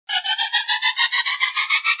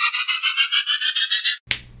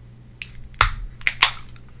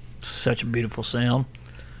Such a beautiful sound.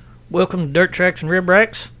 Welcome to Dirt Tracks and Rib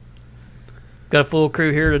Racks. Got a full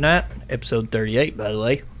crew here tonight. Episode 38, by the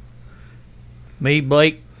way. Me,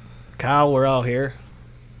 Blake, Kyle, we're all here.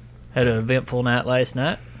 Had an eventful night last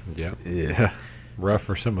night. Yeah. Yeah. Rough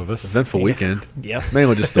for some of us. Eventful weekend. Yeah.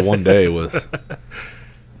 Mainly just the one day was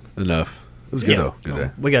enough. It was good, though. Good day.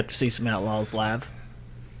 We got to see some Outlaws live.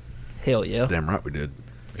 Hell yeah. Damn right we did.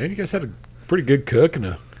 And you guys had a pretty good cook and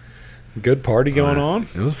a good party going on.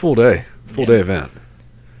 It was a full day. Full day event.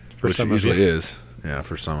 For which some it of you. usually is. Yeah,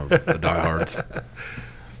 for some of the diehards.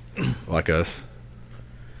 Like us.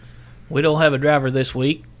 We don't have a driver this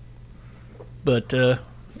week, but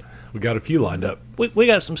We got a few lined up. we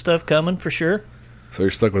got some stuff coming for sure. So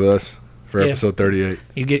you're stuck with us for Yeah. episode 38.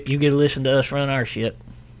 You get to listen to us run our shit.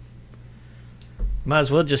 Might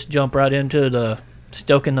as well just jump right into the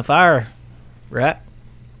stoking the fire, right?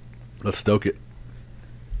 Let's stoke it.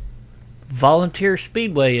 Volunteer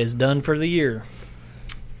Speedway is done for the year.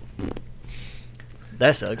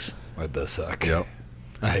 That sucks. That does suck. Yep.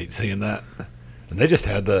 I hate seeing that. And they just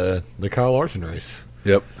had the Kyle Larson race.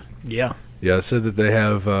 Yep. Yeah. Yeah, it said that they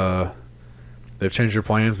have they've changed their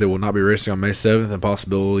plans. They will not be racing on May 7th, and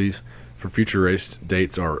possibilities for future race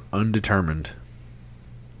dates are undetermined.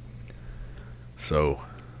 So,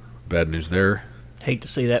 bad news there. Hate to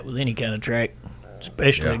see that with any kind of track,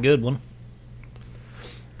 especially Yeah. a good one.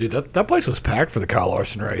 Dude, that place was packed for the Kyle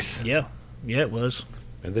Larson race. Yeah. Yeah, it was.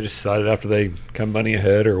 And they just decided after they come money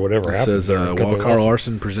ahead or whatever It happened. says, they were gonna cut while their Carl losses.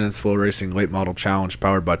 Larson presents Flow Racing Late Model Challenge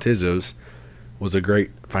powered by Tizos was a great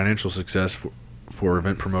financial success for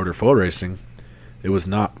event promoter Flow Racing, it was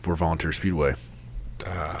not for Volunteer Speedway.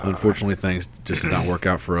 Unfortunately, things just did not work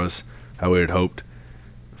out for us how we had hoped.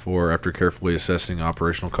 For after carefully assessing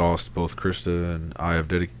operational costs, both Krista and I have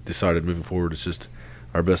decided moving forward it's just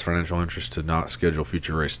our best financial interest to not schedule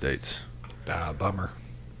future race dates. Bummer.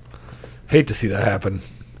 Hate to see that happen.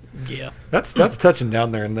 Yeah. That's touching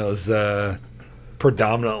down there in those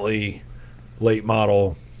predominantly late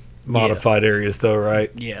model modified areas, though,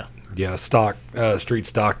 right? Yeah. Yeah, stock, street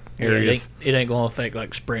stock Yeah, areas. it ain't going to affect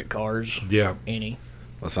like sprint cars Yeah. any.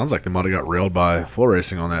 Well, it sounds like they might have got railed by Flow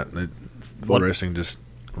Racing on that. Flow What? Racing just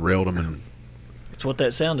railed them and It's what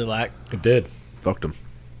that sounded like. It did. fucked them.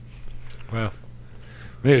 Well,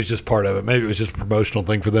 maybe it was just part of it. Maybe it was just a promotional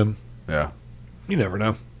thing for them. Yeah, You never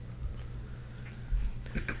know.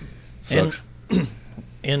 sucks.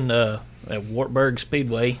 In at Wartburg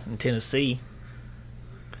Speedway in Tennessee,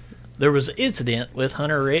 there was an incident with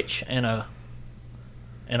Hunter Rich and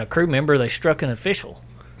a crew member. They struck an official.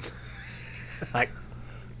 Like,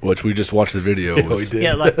 Which we just watched the video. Yeah, was, we did.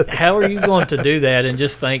 yeah, like how are you going to do that and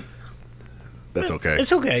just think That's okay.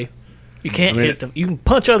 it's okay? You can't I mean, hit them. You can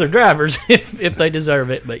punch other drivers if they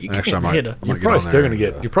deserve it, but you Actually, can't I might- hit I them. might You're get probably on still there gonna and,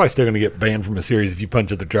 get. You're probably still gonna get banned from a series if you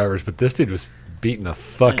punch other drivers. But this dude was beating the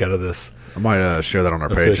fuck out of this. I might share that on our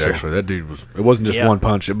page. Official. Actually, that dude was. It wasn't just Yeah. one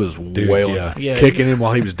punch. It was wailing, yeah. Yeah. kicking him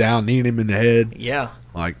while he was down, kneeing him in the head. Yeah.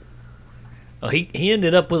 Like, Well, he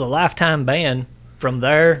ended up with a lifetime ban from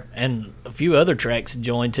there, and a few other tracks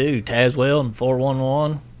joined too, Tazewell and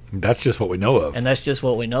 411. That's just what we know of. And that's just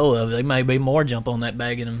what we know of. They may be more jump on that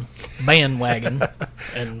bandwagon.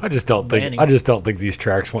 And I just don't think. banning. I just don't think these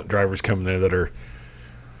tracks want drivers coming there that are.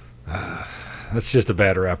 That's just a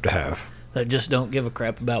bad rap to have. That just don't give a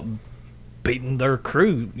crap about beating their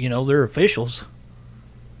crew. Their officials.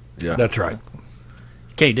 yeah, That's right.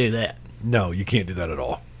 Can't do that. No, you can't do that at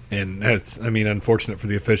all. And that's, I mean, unfortunate for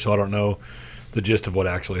the official. I don't know the gist of what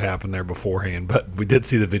actually happened there beforehand, but we did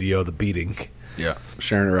see the video of the beating. yeah.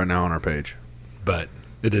 Sharing it right now on our page. But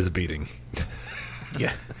it is a beating.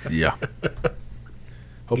 Yeah. Yeah.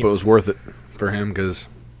 Hope it was worth it for him because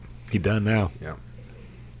He done now.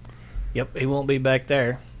 Yep, he won't be back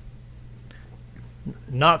there.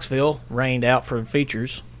 Knoxville rained out for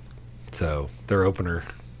features. So their opener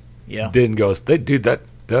Yeah. didn't go. They dude,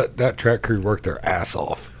 that track crew worked their ass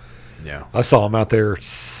off. yeah, I saw them out there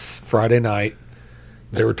Friday night.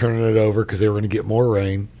 They were turning it over because they were going to get more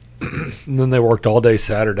rain, and then they worked all day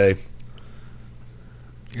Saturday.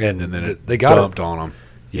 and then it they got dumped it. on him.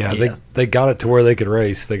 Yeah, Yeah. they got it to where they could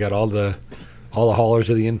race. They got all the haulers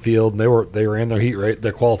of the infield. And they ran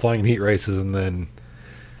their qualifying and heat races, and then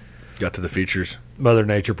Got to the features Mother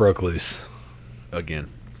Nature broke loose. again.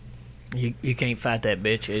 You can't fight that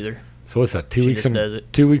bitch either. So what's that? 2 She weeks just in does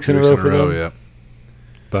it. 2 weeks in a Weeks row in a for row, them. yeah.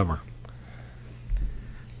 Bummer.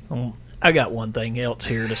 I got one thing else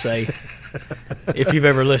here to say. If you've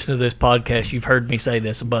ever listened to this podcast, you've heard me say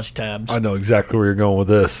this a bunch of times. I know exactly where you're going with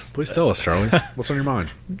this. Please tell us, Charlie. What's on your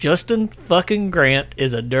mind? Justin fucking Grant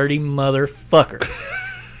is a dirty motherfucker.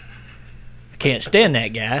 I can't stand that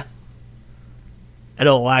guy. I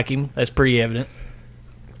don't like him. That's pretty evident.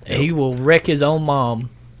 He will wreck his own mom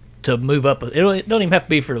to move up. It don't even have to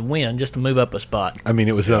be for the win, just to move up a spot. I mean,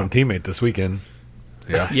 it was his own teammate this weekend,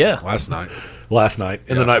 Yeah. Yeah. Last night. last night,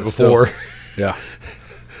 and Yeah, the night but still. before. Yeah.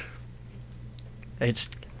 It's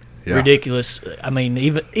Yeah. ridiculous. I mean,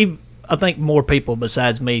 even I think more people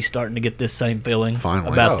besides me starting to get this same feeling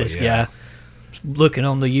Finally. about Oh, this yeah. guy. Looking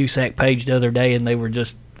on the USAC page the other day, and they were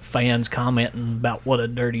just fans commenting about what a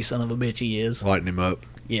dirty son of a bitch he is. Lighten him up.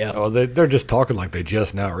 Yeah. Oh, they're just talking like they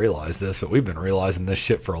just now realized this, but we've been realizing this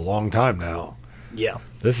shit for a long time now. Yeah.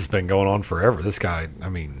 This has been going on forever. This guy, I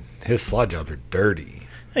mean, his slide jobs are dirty.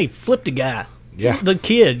 He flipped a guy. Yeah. The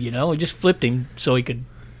kid, he just flipped him so he could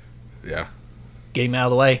Yeah. get him out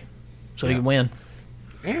of the way so he Yeah. could win.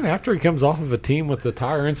 And after he comes off of a team with the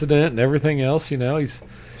tire incident and everything else, he's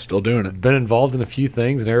Still doing it. been involved in a few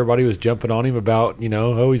things, and everybody was jumping on him about,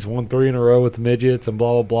 oh, he's won 3 in a row with the midgets and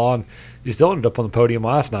blah, blah, blah. And he still ended up on the podium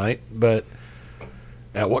last night, but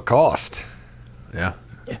at what cost? Yeah.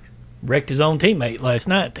 Wrecked his own teammate last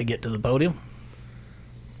night to get to the podium.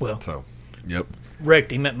 Well, So, Yep.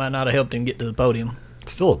 wrecked him. That might not have helped him get to the podium.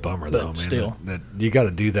 still a bummer, But though, man. still. That you got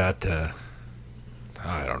to do that to,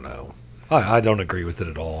 I don't know. I don't agree with it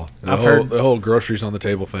at all. The I've whole, heard- the whole groceries on the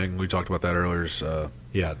table thing, we talked about that earlier, is,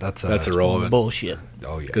 Yeah, that's irrelevant. Bullshit.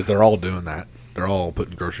 Oh, yeah. Because they're all doing that. They're all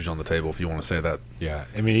putting groceries on the table, if you want to say that. Yeah,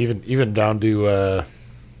 I mean, even down to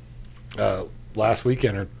last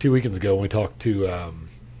weekend or 2 weekends ago when we talked to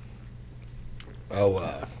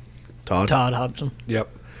Todd? Todd Hobson. yep,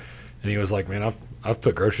 and he was like, "Man, I've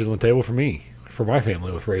put groceries on the table for my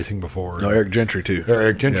family with racing before." No, Eric Gentry, too. Or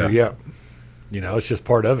Eric Gentry, Yeah. yeah. It's just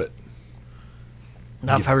part of it. And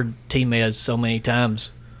I've heard T-Mez so many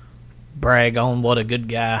times brag on what a good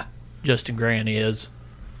guy Justin Grant is.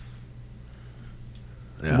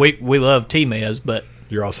 Yeah. We love T-Mez, but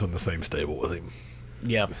You're also in the same stable with him.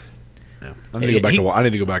 yeah, Yeah. I need to go back He- and I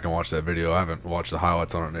need to go back and watch that video. I haven't watched the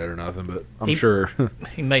highlights on it yet or nothing, but I'm He- sure.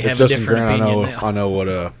 he may It's have a Justin different Grant. opinion now. I know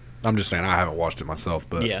what. I'm just saying I haven't watched it myself,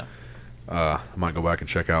 but Yeah, I might go back and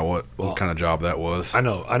check out Well, what kind of job that was. I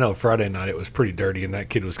know. Friday night it was pretty dirty, and that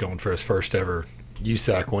kid was going for his first ever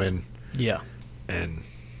USAC win, yeah. and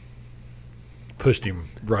pushed him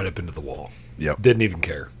right up into the wall. Yep. Didn't even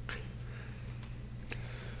care.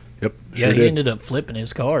 Yep. Yeah, Sure he did. ended up flipping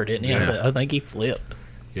his car, didn't he? Yeah. I think he flipped.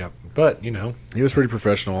 Yep. But He was pretty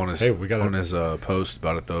professional on his Hey, we gotta- on his post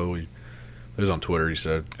about it though. It was on Twitter. He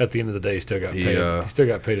said at the end of the day, he still got He, paid. He still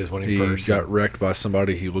got paid his winning he purse. got wrecked by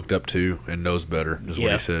somebody he looked up to and knows better. Is what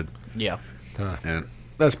Yeah. he said, Yeah, and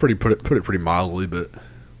that's put it pretty mildly. But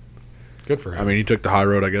Good for him. I mean, he took the high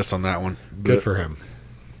road, I guess, on that one. good But, for him.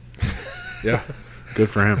 yeah, good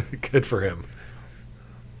for him. Good for him.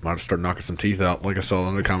 Might have started knocking some teeth out, like I saw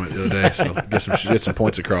in the comment the other day. So get some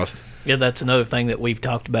points across. yeah. That's another thing that we've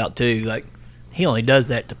talked about too. Like, he only does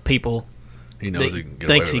that to people He knows that he can get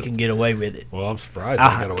thinks away he with can get away with it. Well, I'm surprised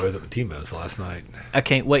Ah. he got away with it with Timo's last night. I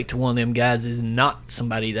can't wait till one of them guys is not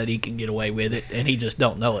somebody that he can get away with it, and he just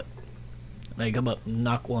don't know it. They come up and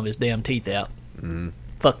knock one of his damn teeth out. Mm-hmm.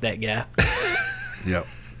 Fuck that guy. Yep.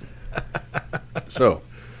 So,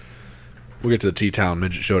 we'll get to the T-Town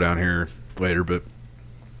Midget Showdown here later, but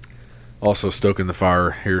also stoking the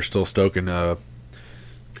fire here, still stoking.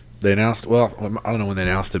 They announced, well, I don't know when they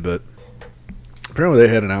announced it, but apparently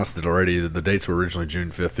they had announced it already. The dates were originally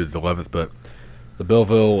June 5th through the 11th, but the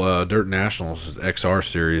Belleville Dirt Nationals XR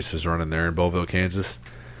Series is running there in Belleville, Kansas.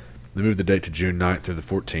 They moved the date to June 9th through the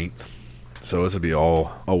 14th, so this will be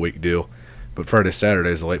all week deal. But Friday, Saturday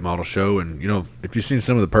is a late model show, and if you've seen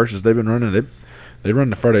some of the purses they've been running, they run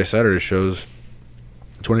the Friday, Saturday shows.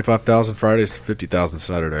 25,000 Fridays, 50,000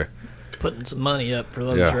 Saturday. Putting some money up for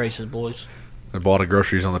those Yeah. races, boys. They bought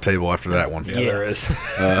groceries on the table after that one. Yeah, Yeah. there is.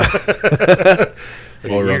 While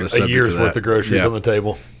we're on the a subject year's of worth that. of groceries Yeah. on the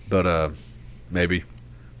table. But maybe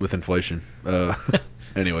with inflation.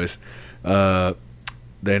 Anyways,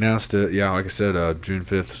 they announced it. Yeah, like I said, June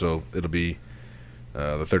 5th. So it'll be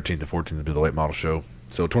the 13th and 14th will be the late model show.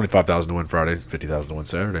 So 25,000 to win Friday, 50,000 to win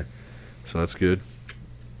Saturday. So that's good.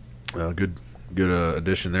 Good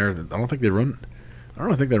addition there. I don't think they run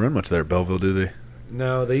much there at Belleville, do they?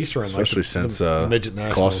 No, they used to run Especially since the midget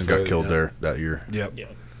nationals. Clausen got there, killed yeah. there that year, Yep. Yeah.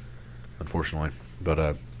 unfortunately.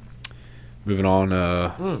 But moving on.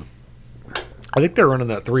 I think they're running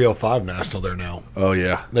that 305 national there now. Oh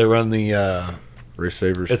yeah, They run the. Race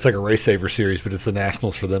Savers. It's like a race saver series, but it's the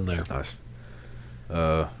nationals for them there. Nice.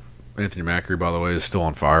 Anthony Macri, by the way, is still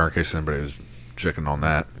on fire. In case anybody was checking on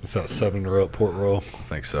that, It's that 7 in a row at Port Royal. I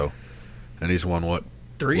think so. And he's won what?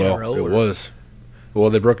 3 well, in a row. it or was. Well,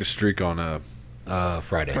 they broke a streak on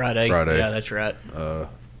Friday. Friday. Friday. Yeah, that's right.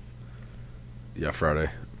 Yeah, Friday.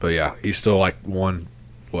 But yeah, he's still like won,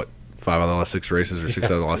 what, 5 out of the last 6 races or 6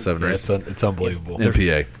 out of the last 7 races. It's unbelievable.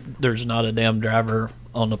 NPA. There's not a damn driver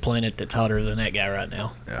on the planet that's hotter than that guy right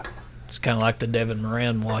now. Yeah. It's kind of like the Devin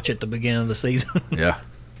Moran watch at the beginning of the season. Yeah.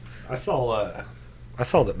 I saw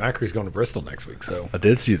that Macri's going to Bristol next week, so I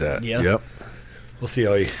did see that. Yeah. Yep. we'll see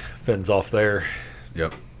how he fends off there.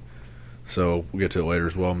 Yep. So we'll get to it later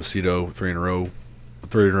as well. Macedo, 3 in a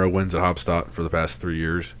row wins at Hopstot for the past 3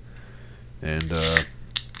 years. And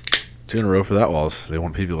 2 in a row for that Outlaws. They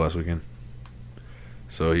won PV last weekend.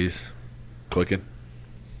 So he's clicking.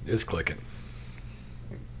 Is clicking.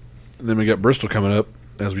 And then we got Bristol coming up,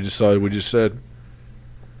 as we just said.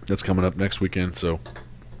 That's coming up next weekend, so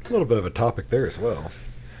A little bit of a topic there as well.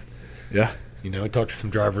 yeah. You know, I talked to some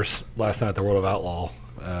drivers last night at the World of Outlaw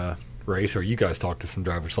race, or you guys talked to some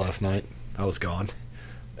drivers last night. I was gone.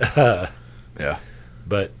 Yeah.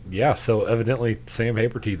 But, yeah, so evidently Sam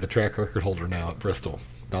Haberty, the track record holder now at Bristol,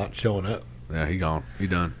 not showing up Yeah, he gone. He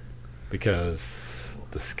done. because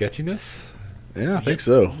the sketchiness. Yeah, I think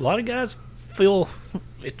so. A lot of guys feel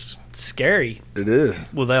it's scary, It is.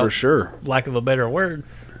 Without- for sure. lack of a better word.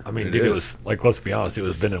 I mean, It dude, it is. was, like, let's be honest, it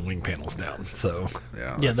was bending wing panels down. So, Yeah.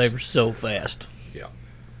 Yeah, that's- they were so fast.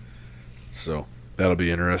 So that'll be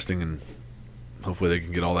interesting, and hopefully they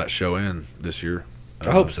can get all that show in this year. I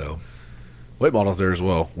hope so. Late models there as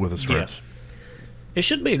well with the sprints. It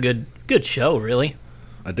should be a good show, really.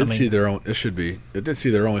 I did I mean- see they're on. It should be. I did see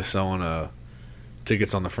they're only selling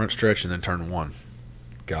tickets on the front stretch and then turn 1.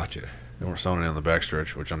 Gotcha. They weren't selling it on the back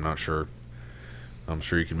stretch, which I'm not sure. I'm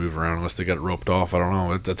sure you can move around unless they got it roped off. I don't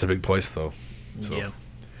know. That's a big place though. So Yeah,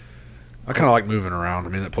 I kind of like moving around. I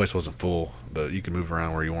mean, that place wasn't full, but you can move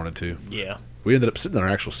around where you wanted to. yeah. We ended up sitting in our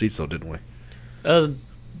actual seats though, didn't we?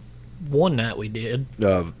 One night we did.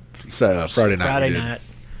 Friday night. we did. night.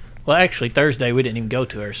 Well, actually, Thursday we didn't even go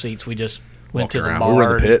to our seats. We just went Walked to the around. bar. We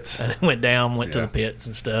were in the pits. And went down, went to Yeah. the pits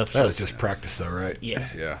and stuff. That So, was just practice, though, right? yeah.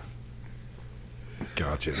 Yeah.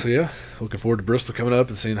 Gotcha. So yeah, looking forward to Bristol coming up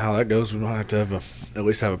and seeing how that goes. We might have to have at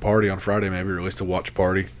least have a party on Friday, maybe, or at least a watch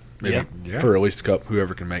party, maybe Yeah. Yeah. for at least a couple,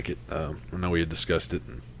 whoever can make it. I know we had discussed it.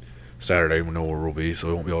 And Saturday we know where we'll be, so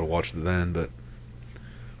we won't be able to watch it then, but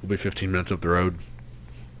we'll be 15 minutes up the road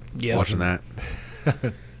Yeah. watching that.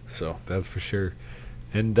 So That's for sure.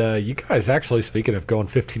 And you guys, actually, speaking of going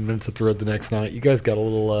 15 minutes up the road the next night, you guys got a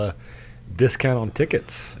little discount on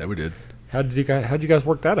tickets. yeah, we did. How'd you guys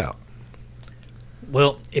work that out?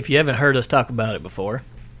 Well, if you haven't heard us talk about it before,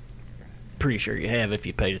 pretty sure you have if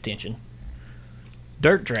you paid attention.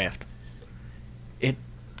 Dirt Draft. It's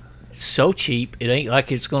so cheap. It ain't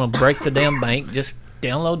like it's going to break the damn bank. Just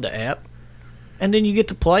download the app, and then you get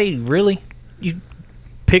to play. Really, you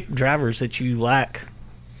pick drivers that you like.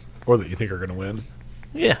 Or that you think are going to win?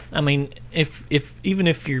 Yeah, I mean, if even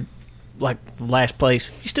if you're like last place,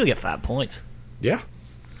 you still get 5 points. Yeah.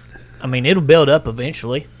 I mean, it'll build up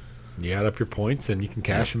eventually. You add up your points and you can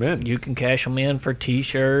cash them in. You can cash them in for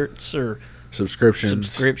T-shirts or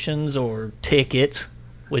Subscriptions. or tickets,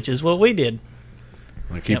 which is what we did.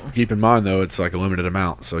 And Yep. keep in mind though, it's like a limited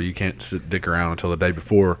amount, so you can't dick around until the day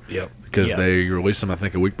before Yep. because Yeah. they release them I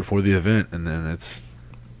think a week before the event, and then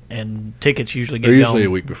And tickets usually get they're usually gone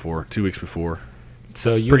a week before, 2 weeks before.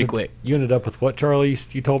 So you pretty ended- quick. You ended up with what, Charlie?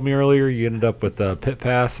 You told me earlier you ended up with a pit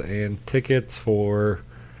pass and tickets for...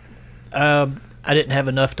 I didn't have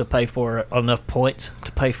enough points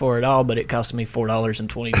to pay for it all, but it cost me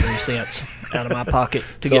 $4.23 out of my pocket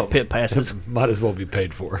to So- get pit passes. Might as well be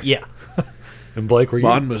paid for. Yeah, And Blake, were you?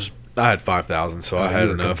 Mine was I had 5,000, so I you had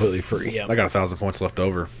were enough. completely free. Yeah. I got 1,000 points left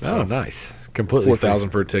over. Oh, So nice. Completely 4,000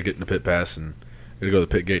 free. for a ticket and a pit pass, and you to go to the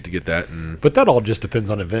pit gate to get that. And But that all just depends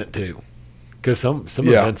on event too, because some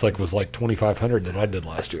Yeah. events was like 2,500 that I did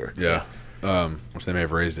last year. yeah, which they may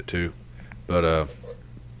have raised it too, but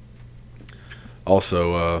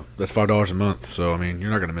also that's $5 a month. So I mean, you're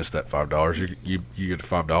not going to miss that $5. You get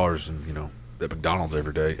 $5, and at McDonald's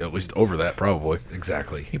every day, at least over that probably.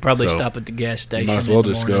 Exactly. you probably So, stop at the gas station. might as well in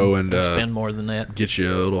the just morning go and, spend more than that. Get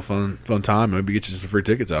you a little fun time. Maybe get you some free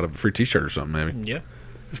tickets out of a free T-shirt or something. Maybe. Yeah,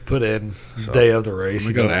 Just put in So, day of the race.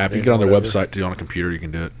 We got an go app. You in get on their whatever. website too on a computer. You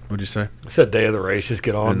can do it. What'd you say? I said day of the race. Just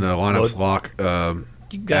get on. And the lineups load- lock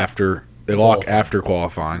you got after they lock Qualifying. after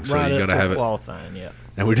qualifying. So right you up got to to have it. qualifying. Yeah,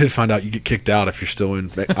 And we did find out you get kicked out if you're still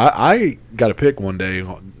in. I got a pick one day.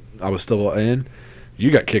 I was still in. You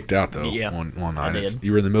got kicked out though. Yeah, one night. I did.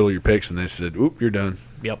 You were in the middle of your picks, and they said, "Oop, you're done.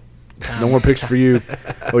 yep. No more picks for you.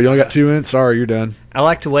 Oh, you only got 2 in. Sorry, you're done." I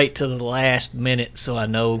like to wait till the last minute so I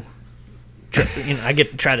know. I get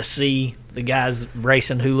to try to see the guys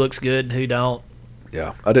racing who looks good and who don't.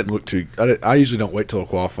 Yeah, I didn't look too. I usually don't wait till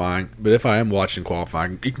qualifying, but if I am watching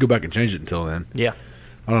qualifying, you can go back and change it until then. Yeah.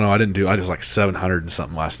 I don't know. I just like 700 and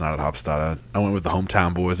something last night at Hopstad. I went with the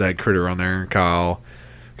hometown boys. I had Critter on there, Kyle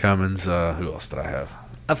Cummins. Who else did I have?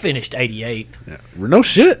 I finished 88th. Yeah. No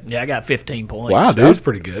shit. Yeah, I got 15 points. Wow, That was dude.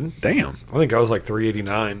 pretty good. Damn. I think I was like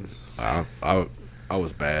 389. I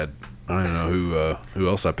was bad. I don't even know who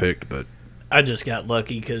else I picked, but I just got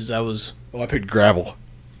lucky because I picked Gravel.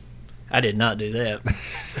 I did not do that.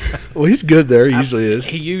 Well, he's good there. He usually is.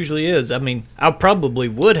 He usually is. I mean, I probably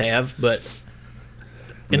would have, but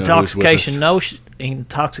We know who's with us.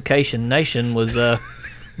 Intoxication Nation was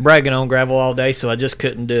bragging on Gravel all day, so I just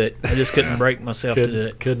couldn't do it. I just couldn't break myself to do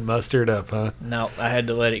it. Couldn't muster it up, huh? No, I had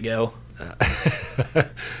to let it go.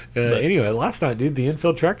 Anyway, last night, dude, the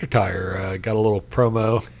infield tractor tire got a little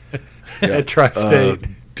promo Yeah. at Tri-State.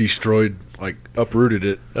 Destroyed, like uprooted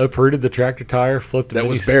it. Uprooted the tractor tire, flipped it. That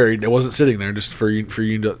was buried. It wasn't sitting there. Just for you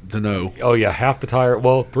to know. Oh yeah, half the tire.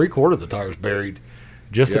 Well, 3/4 of the tire is buried.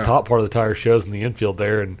 Just Yeah. the top part of the tire shows in the infield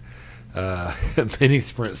there, and Mini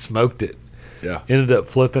Sprint smoked it. Yeah. Ended up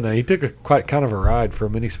flipping. He took quite kind of a ride for a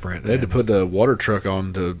Mini Sprint. They had to man. put a water truck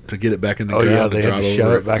on to get it back in the Oh ground. yeah, to they had drive to shove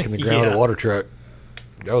over it back in the ground. Yeah. A water truck.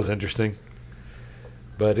 That was interesting.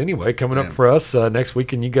 But anyway, coming Damn. up for us next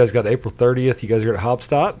weekend, you guys got April 30th. You guys are at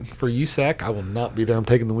Hopstadt for USAC. I will not be there. I'm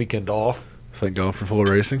taking the weekend off. Thank God for full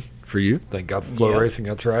racing for you. Thank God for Flow Yeah. Racing.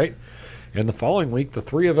 That's right. And the following week, the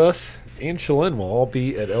three of us and Shalyn will all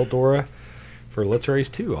be at Eldora for Let's Race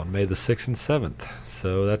 2 on May the 6th and 7th.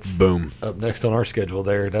 So that's Boom. up next on our schedule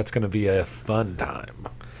there. That's going to be a fun time.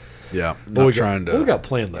 Yeah. What Not we trying got, what we to got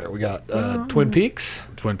planned there? We got Twin Peaks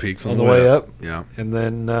Twin Peaks on the way up. Yeah. And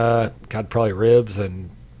then got probably ribs and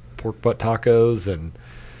pork butt tacos and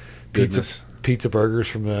Goodness. pizza burgers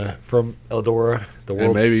from Eldora. The And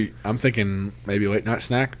world. maybe I'm thinking maybe late night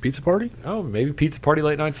snack pizza party. Oh, maybe pizza party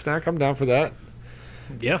late night snack. I'm down for that.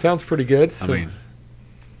 Yeah. Sounds pretty good. I mean,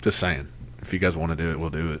 just saying. If you guys want to do it, we'll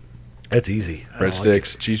do it. that's easy. I like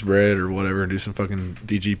Breadsticks, cheese bread, or whatever, and do some fucking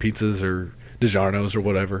DG pizzas or DiGiorno's or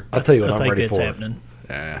whatever. I'll tell you what I I'm think ready it's for. happening.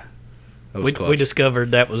 Yeah. That was We clutch.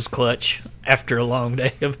 discovered that was clutch after a long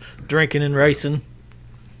day of drinking and racing.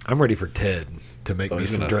 I'm ready for Ted to make Oh, me he's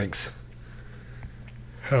some gonna- drinks.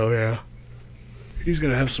 Hell yeah. He's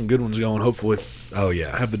gonna have some good ones going. Hopefully, Oh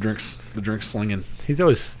yeah, have the drinks slinging. he's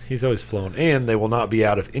always flown, and they will not be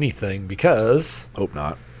out of anything because Hope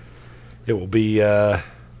not. it will be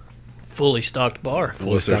Fully stocked bar.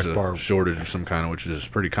 Unless there's stocked a bar. shortage of some kind, which is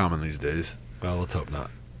pretty common these days. well, let's hope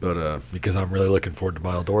not, But because I'm really looking forward to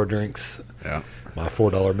my Eldora drinks, yeah, my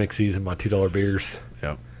 $4 mixies and my $2 beers.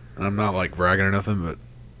 and I'm not like bragging or nothing, but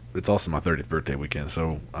it's also my 30th birthday weekend,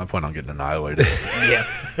 so I plan on getting annihilated. Yeah.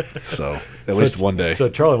 So at least one day. So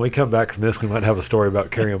Charlie, when we come back from this, we might have a story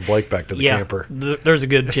about carrying Blake back to the Yeah. camper. There's a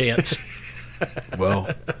good chance. Well,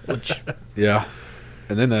 Which yeah.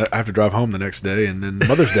 And then I have to drive home the next day, and then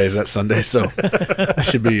Mother's Day is that Sunday, so I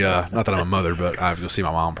should be, not that I'm a mother, but I have to go see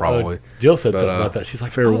my mom probably. Jill said But, something about that. She's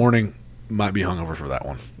like, fair "Oh." warning, might be hungover for that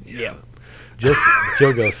one. yeah. Jill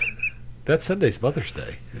goes, "That's Sunday's Mother's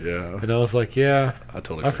Day," Yeah. and I was like, "Yeah, I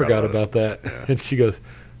totally I forgot it. about that." Yeah. And she goes,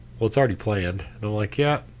 "Well, it's already planned," and I'm like,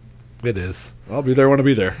 "Yeah, it is. I'll be there when I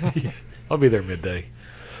be there. I'll be there midday."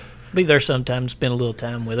 Be there sometime, spend a little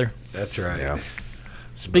time with her. That's right. Yeah.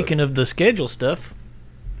 Speaking of the schedule stuff,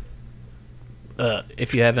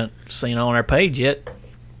 if you haven't seen on our page yet,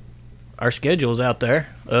 our schedule's out there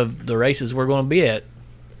of the races we're going to be at.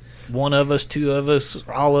 One of us, two of us,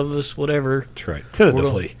 all of us, whatever. That's right.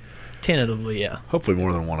 Tentatively. Tentatively, yeah. Hopefully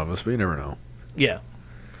more than one of us, but you never know. Yeah.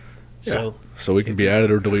 So, So we can be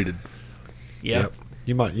added or deleted. yeah. Yep.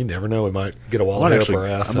 You never know. We might get a I wall might up actually, our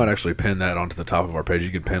ass. I might actually pin that onto the top of our page. You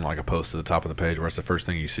can pin like a post to the top of the page where it's the first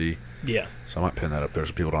thing you see. Yeah. So I might pin that up there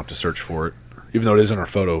so people don't have to search for it. Even though it is in our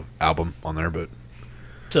photo album on there, but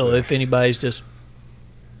So if anybody's just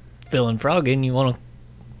feeling froggy and you want to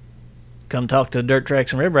come talk to Dirt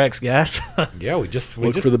Tracks and Rib Racks guys, Yeah, we just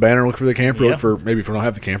look for the banner, look for the camper, Yeah. look for maybe if we don't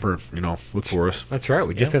have the camper, look for us. That's right.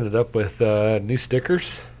 We just ended up with new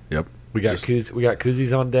stickers. Yep. We got we got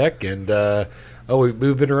koozies on deck, and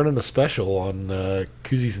we've been running a special on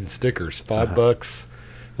koozies and stickers. $5.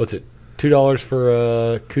 What's it? $2 for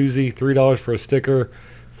a koozie, $3 for a sticker,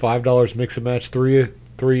 $5 mix and match,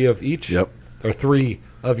 three of each. Yep. Or three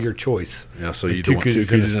of your choice. Yeah. So With you two want two koozies and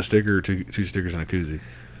a- koozies and a sticker, or two stickers and a koozie.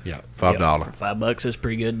 Yeah. $5. for $5 is a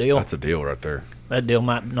pretty good deal. That's a deal right there. That deal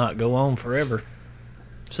might not go on forever.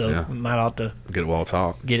 So Yeah. we might have to Get it while it's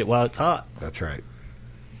hot. get it while it's hot. That's right.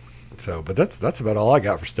 So, but that's about all I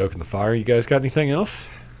got for stoking the fire. You guys got anything else?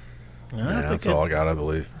 I Yeah, think that's that all I got, I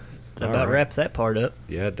believe. about All right. wraps that part up.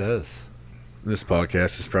 Yeah, it does. This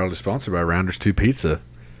podcast is proudly sponsored by Rounders 2 Pizza,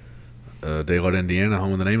 Daylight, Indiana,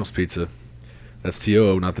 home of the Nameless Pizza. That's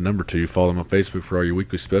TOO, not the number 2. Follow them on Facebook for all your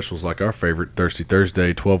weekly specials like our favorite Thirsty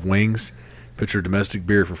Thursday, 12 wings, pitcher of domestic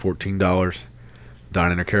beer for $14.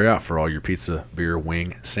 Dine in or carry out for all your pizza, beer,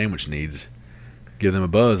 wing, sandwich needs. Give them a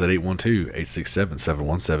buzz at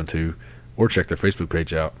 812-867-7172 or check their Facebook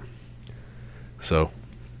page out. So,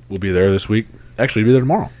 we'll be there this week. Actually, we'll be there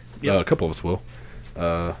tomorrow. Yep. A couple of us will.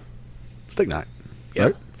 Steak night.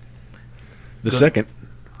 Yep. Right? The second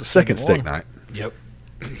steak one. night. Yep.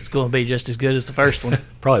 It's going to be just as good as the first one.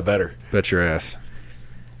 Probably better. Bet your ass.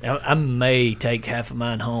 I may take half of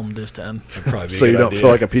mine home this time. That'd probably be a So you good don't idea. feel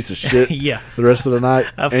like a piece of shit Yeah. the rest of the night?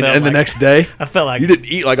 I And felt the like- next day? I felt like You didn't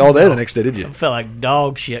eat like all day the next day, did I you? felt like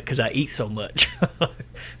dog shit because I eat so much.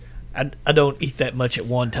 I don't eat that much at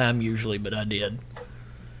one time usually, but I did.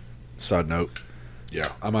 Side note.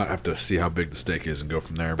 Yeah, I might have to see how big the steak is and go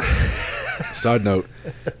from there. But side note,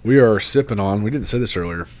 we are sipping on, we didn't say this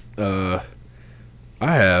earlier, I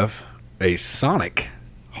have a Sonic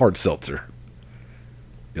hard seltzer.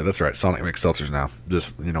 Yeah, that's right. Sonic makes seltzers now.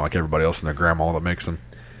 Just, like everybody else and their grandma that makes them.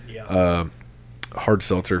 Yeah. Hard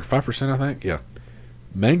seltzer, 5%, I think. Yeah.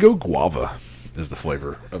 Mango guava is the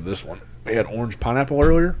flavor of this one. We had orange pineapple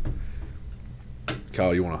earlier.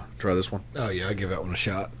 Kyle, you want to try this one? Oh, yeah, I'll give that one a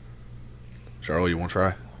shot. Charlie, you want to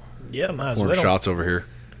try? Yeah, might as Pouring well. shots over here.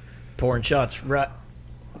 Pouring shots right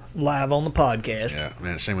live on the podcast. Yeah,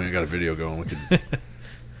 man, shame we ain't got a video going. We could.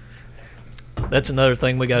 That's another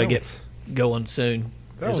thing we got to That get one's- going soon.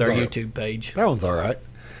 that Is one's our all right. YouTube page. That one's all right.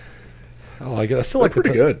 I like it. I still They're like the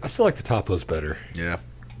pretty good. I still like the Topos better. Yeah,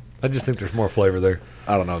 I just think there's more flavor there.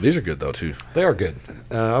 I don't know. These are good though too. They are good.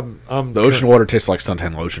 I'm The ocean water tastes like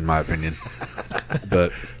suntan lotion, in my opinion.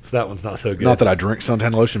 But So that one's not so good. not that I drink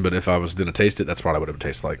suntan lotion, but if I was gonna taste it, that's what I would have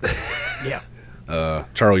tasted like. Yeah.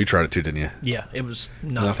 Charlie, you tried it too, didn't you? Yeah, it was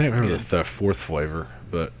And not I think I remember good. the fourth flavor,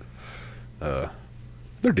 but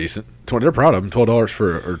they're decent. They're proud of them. $12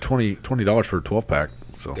 for or $20 for a 12-pack.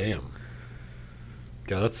 So Damn.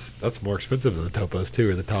 God, that's more expensive than the Topos too,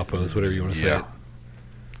 or the Topos, whatever you want to say. yeah.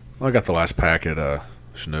 Well, I got the last pack at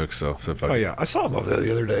Chinook, so if I Oh yeah, I saw them over there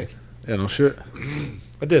the other day. yeah, no shit.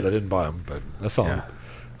 I didn't buy them, but I saw Yeah. them.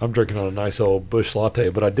 I'm drinking on a nice old Busch Latte,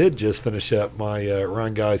 but I did just finish up my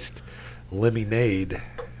Rheingeist Lemonade,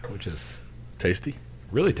 which is Tasty.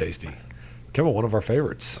 really tasty. Kind of one of our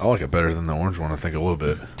favorites. I like it better than the orange one. I think a little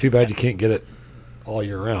bit. Too bad you can't get it all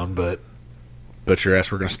year round, but Bet your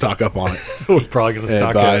ass we're gonna stock up on it we're probably going to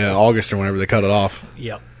stock by it. August or whenever they cut it off.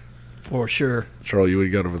 Yep, for sure. Charlie, what do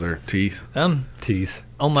you got over there? Teas. Tease.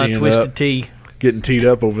 On my Teeing Twisted up. Tea, Getting teed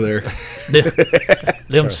up over there.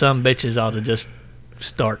 them some bitches ought to just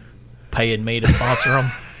start paying me to sponsor them.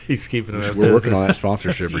 He's keeping it. We're working on that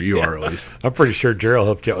sponsorship, or you Yeah. are at least. I'm pretty sure Gerald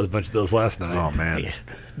helped you out with a bunch of those last night. Oh man.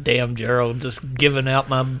 Damn, Gerald, just giving out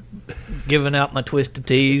my Twisted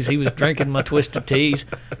Teas. He was drinking my Twisted Teas.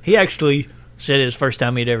 He actually said it was the first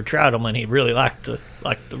time he'd ever tried them, and he really liked the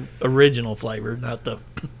original flavor, not the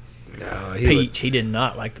No, peach. He did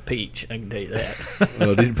not like the peach. I can tell you that.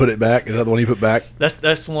 Did you put it back? Is that the one you put back? That's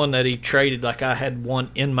the one that he traded. Like I had one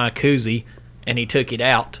in my koozie, and he took it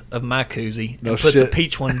out of my koozie and No put the shit.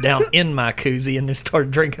 peach one down in my koozie, and then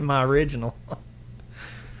started drinking my original.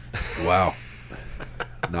 Wow.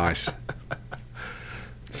 Nice.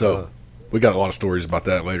 So, we got a lot of stories about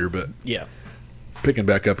that later, but Yeah. picking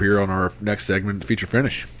back up here on our next segment, feature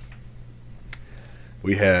finish.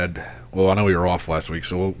 We had, well, I know we were off last week,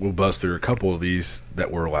 so we'll buzz through a couple of these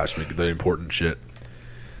that were last week, the important shit.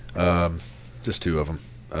 Just two of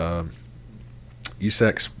them.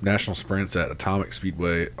 USAC National Sprints at Atomic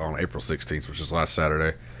Speedway on April 16th, which is last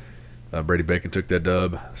Saturday. Brady Bacon took that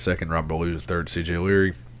dub. Second, Rob Ballou. Third, CJ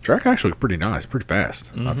Leary. Track actually looked pretty nice, pretty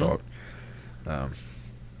fast, I thought.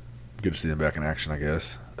 Good to see them back in action, I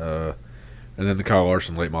guess. And then the Kyle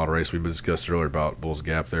Larson late model race we discussed earlier about Bulls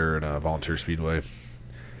Gap there at Volunteer Speedway.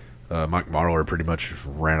 Mike Marler pretty much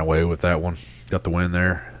ran away with that one. Got the win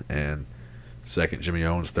there. And second, Jimmy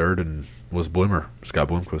Owens. Third, and was Bloomer, Scott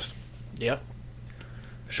Bloomquist. Yep.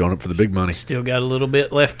 Showing up for the big money. Still got a little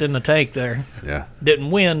bit left in the tank there. Yeah.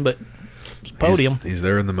 Didn't win, but it's a podium. He's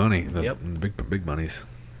there in the money, Yep. in the big monies.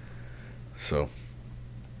 So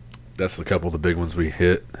that's the couple of the big ones we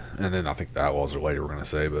hit, and then I think the Outlaws are later. We're going to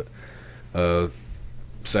say, but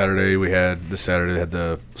Saturday this Saturday had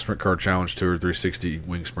the Sprint Car Challenge Tour 360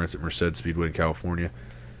 wing sprints at Merced Speedway in California.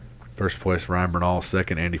 First place Ryan Bernal,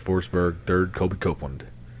 second Andy Forsberg, third Colby Copeland.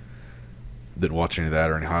 Didn't watch any of that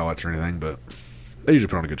or any highlights or anything, but they usually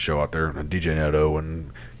put on a good show out there. And DJ Neto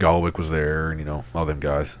and Golowick was there, and all them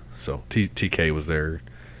guys. So TK was there.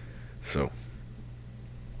 So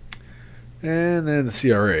And then the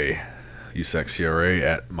CRA, USAC CRA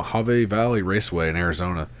at Mojave Valley Raceway in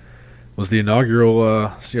Arizona, was the inaugural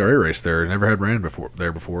CRA race there. Never had ran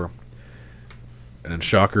before. And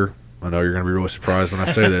shocker, I know you're going to be really surprised when I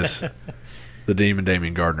say this, the Demon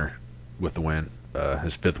Damian Gardner with the win,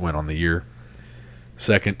 his 5th win on the year.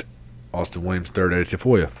 Second, Austin Williams, third, Eddie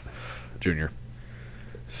Tafoya Jr.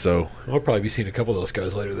 So We'll probably be seeing a couple of those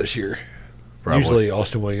guys later this year. probably, Usually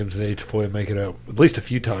Austin Williams and Eddie Tafoya make it out at least a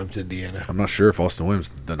few times to Indiana. I'm not sure if Austin Williams,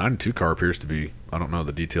 the 92 car appears to be, I don't know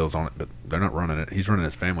the details on it, but they're not running it. He's running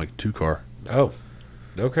his family 2 car. Oh,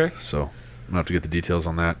 okay. So I'm going to have to get the details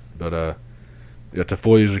on that. But yeah,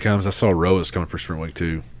 Tafoya usually comes. I saw Roas coming for Sprint Week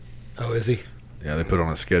 2. Oh, is he? Yeah, they put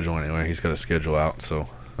on a schedule anyway. He's got a schedule out, so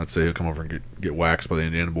I'd say he'll come over and get waxed by the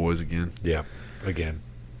Indiana boys again. Yeah, again.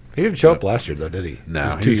 He didn't show up last year, though, did he?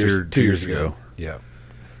 No, It was he was here 2 years ago. Yeah.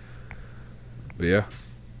 But yeah,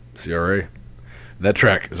 CRA. That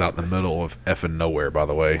track is out in the middle of effing nowhere, by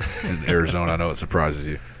the way, in Arizona. I know it surprises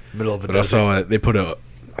you. Middle of a But I saw it. They put I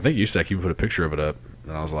think USAC even put a picture of it up,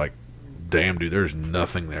 and I was like, damn, dude, there's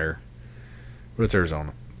nothing there. But it's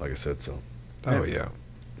Arizona, like I said, so. Oh, yeah.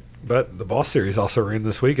 But the Boss Series also ran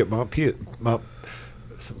this week at Montpelier.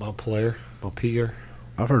 Montpelier?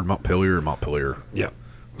 I've heard Montpelier or Montpelier. Yeah.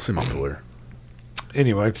 We'll see Montpelier.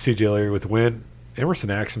 Anyway, CJ Leary with the win.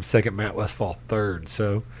 Emerson Axum second, Matt Westfall third.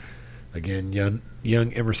 So, again,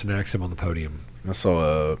 young Emerson Axum on the podium. I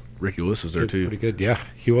saw Ricky Lewis was there, Did too. Pretty good. Yeah,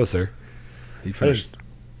 he was there. He finished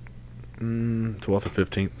 12th or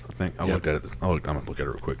 15th, I think. I Yep. looked at it. I'm going to look at it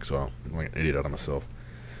real quick, so I'm like an idiot out of myself.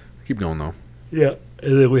 Keep going, though. Yeah,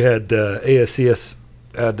 and then we had ASCS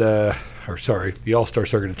the All-Star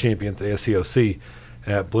Circuit of Champions, ASCOC,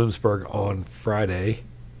 at Bloomsburg on Friday.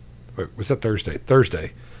 Wait, was that Thursday?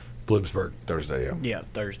 Thursday, Bloomsburg. Thursday, yeah. Yeah,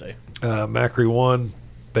 Thursday. Macri 1,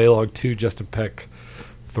 Baylog 2, Justin Peck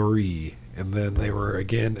 3. And then they were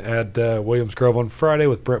again at Williams Grove on Friday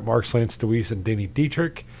with Brent Marks, Lance DeWeese, and Denny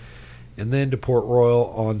Dietrich. And then to Port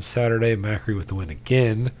Royal on Saturday, Macri with the win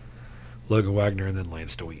again, Logan Wagner, and then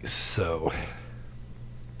Lance DeWeese. So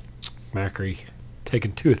Macri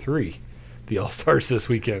taking 2 of 3, the All-Stars this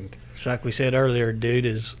weekend. It's like we said earlier, dude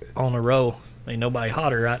is on a roll. Ain't nobody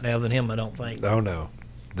hotter right now than him, I don't think. Oh, no,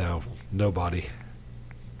 nobody.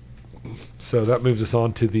 So that moves us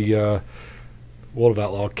on to the World of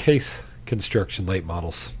Outlaw Case Construction late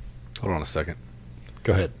models. Hold on a second.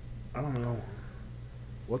 Go ahead. I don't know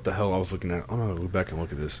what the hell I was looking at. I'm going to go back and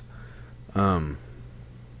look at this.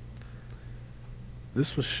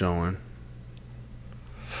 This was showing.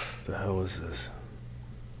 What the hell is this?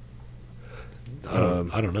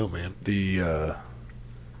 I don't know, man.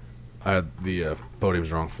 I had the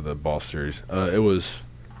podiums wrong for the Boss Series. It was,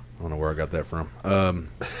 I don't know where I got that from.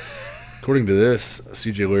 According to this,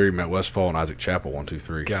 CJ Leary, Matt Westfall, and Isaac Chappell 1, 2,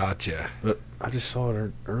 3. Gotcha. But I just saw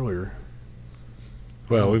it earlier.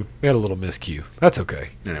 Well, we had a little miscue. That's okay.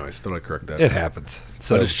 Anyways, thought I'd correct that. It happens.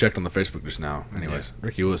 So So, I just checked on the Facebook just now. Anyways,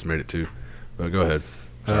 Ricky Lewis made it too. But go ahead.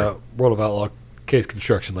 World of Outlaw Case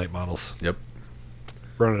Construction late models. Yep.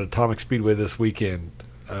 Running at Atomic Speedway this weekend.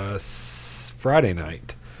 Friday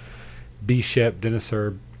night. B. Shep, Dennis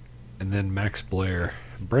Herb, and then Max Blair.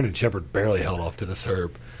 Brendan Shepard barely held off Dennis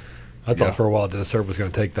Herb. I thought Yeah. for a while Dennis Herb was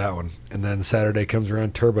going to take that one. And then Saturday comes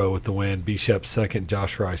around, Turbo with the win. B. Shep second,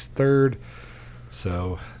 Josh Rice third.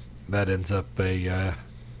 So that ends up a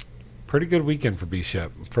pretty good weekend for B.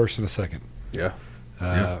 Shep. First and a second. Yeah.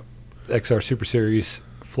 XR Super Series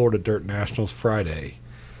Florida Dirt Nationals Friday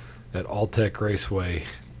at Alltech Raceway.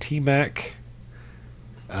 T-Mac,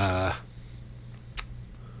 Kyle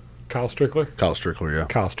Strickler? Kyle Strickler, yeah.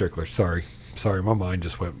 Kyle Strickler, sorry, my mind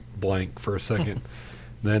just went blank for a second.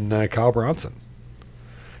 Then Kyle Bronson,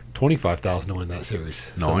 25,000 to win that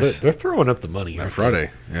series. Nice. So they're throwing up the money. That aren't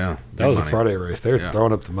Friday, they? yeah. That Big was money. a Friday race. They're Yeah.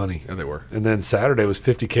 throwing up the money. Yeah, they were. And then Saturday was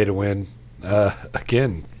 50K to win.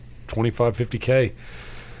 Again, 25, 50K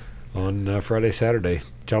on Friday, Saturday.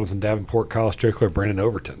 Jonathan Davenport, Kyle Strickler, Brandon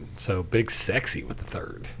Overton. So Big Sexy with the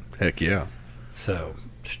third. Heck yeah. So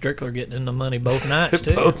Strickler getting in the money both nights,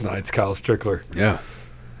 too. both nights, Kyle Strickler. Yeah.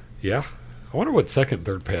 Yeah. I wonder what second,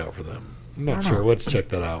 third payout for them. I'm not sure. We'll have to check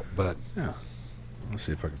that out. But Let's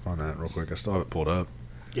see if I can find that real quick. I still have it pulled up.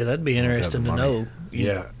 Yeah, that'd be have interesting the to money. know.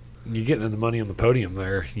 yeah, you're getting in the money on the podium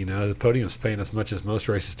there. You know, the podium's paying as much as most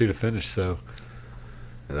races do to finish. So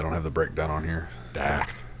And they don't have the breakdown on here.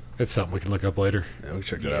 it's something we can look up later. Yeah, we can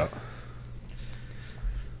check that Yeah. out.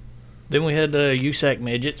 Then we had the USAC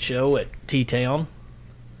Midget show at T-Town.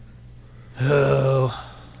 Oh.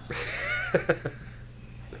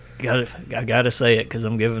 I gotta say it because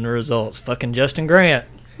I'm giving the results. Fucking Justin Grant.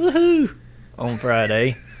 Woohoo! On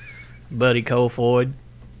Friday. Buddy Colfoyd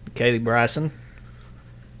Kaylee Bryson.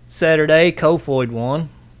 Saturday, Kofoid won.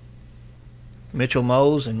 Mitchell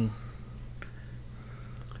Mose and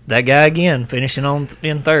that guy again, finishing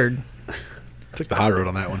in third. Took the high road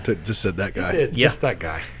on that one. Just said that guy. Did, Yeah. Just that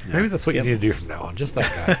guy. Yeah. Maybe that's what you need to do from now on. Just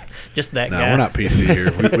that guy. Just that No, guy. we're not PC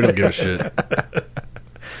here. We don't give a shit.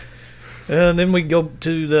 And then we go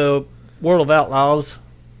to the World of Outlaws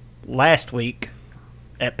last week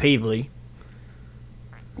at Peevely.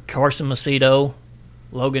 Carson Macedo,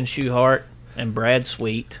 Logan Schuhart, and Brad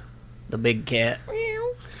Sweet, the big cat.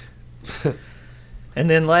 And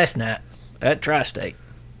then last night at Tri-State,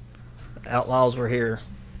 Outlaws were here.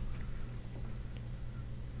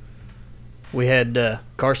 We had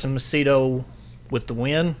Carson Macedo with the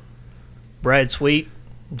win, Brad Sweet,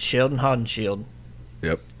 and Sheldon Hodenshield.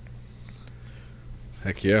 Yep.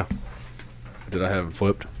 Heck yeah. Did I have him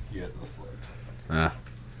flipped? Yeah, that's flipped. Nah.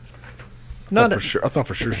 Not I thought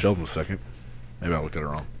for sure Sheldon was second. Maybe I looked at it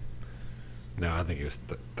wrong. No, I think he was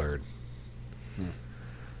third.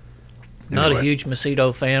 Not a Anyway. huge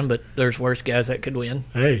Macedo fan, but there's worse guys that could win.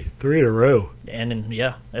 Hey, 3 in a row. And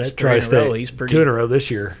yeah, that's That 3 in a Tri-State. row. He's pretty. 2 in a row this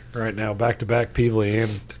year, right now, back-to-back Peevely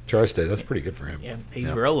and Tri-State. That's pretty good for him. Yeah, he's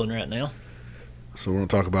Yeah. rolling right now. So we're gonna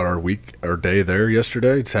talk about our day there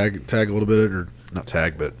yesterday. Tag a little bit, or not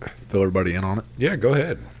tag, but fill everybody in on it. Yeah, go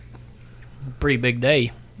ahead. Pretty big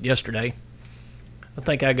day yesterday. I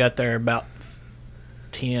think I got there about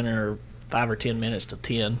 10 or 5 or 10 minutes to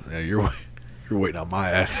 10. Yeah, you're waiting on my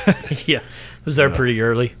ass. Yeah, was there Yeah. pretty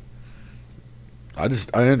early. I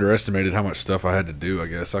underestimated how much stuff I had to do. I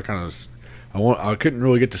guess I kind of I couldn't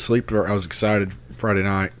really get to sleep. I was excited Friday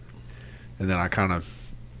night, and then I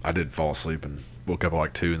did fall asleep and woke up at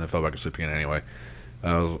like 2 and then fell back asleep again anyway.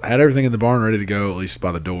 Had everything in the barn ready to go, at least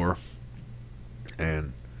by the door,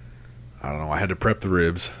 and I don't know. I had to prep the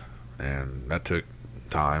ribs, and that took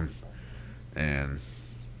time. And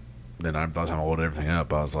then by the time I loaded everything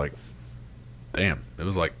up, I was like, damn, it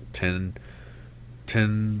was like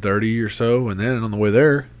 10:30 or so. And then on the way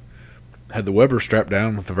there, I had the Weber strapped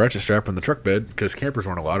down with the ratchet strap in the truck bed because campers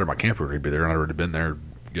weren't allowed, or my camper would be there, and I'd already been there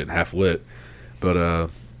getting half lit. But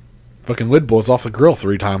fucking lid blows off the grill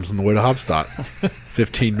 3 times on the way to Hobstadt,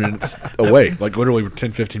 15 minutes away, like literally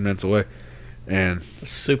 10, 15 minutes away. And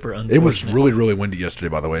Super unfortunate. it was really, really windy yesterday,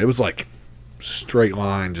 by the way. It was like straight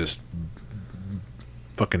line, just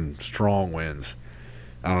fucking strong winds.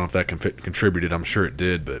 I don't know if that contributed. I'm sure it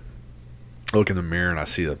did, but I look in the mirror and I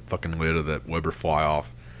see the fucking lid of that Weber fly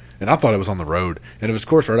off. And I thought it was on the road. And it was, of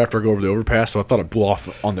course, right after I go over the overpass, so I thought it blew off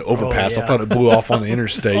on the overpass. yeah. I thought it blew off on the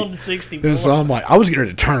interstate. on 64. And so I'm like, I was getting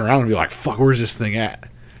ready to turn around and be like, fuck, where's this thing at?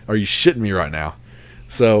 Are you shitting me right now?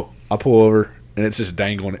 So I pull over, and it's just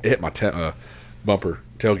dangling. It hit my bumper,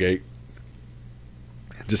 tailgate,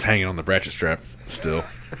 just hanging on the ratchet strap still.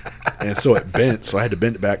 And so it bent, so I had to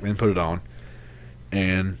bend it back and then put it on.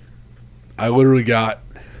 And I literally got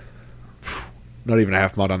not even a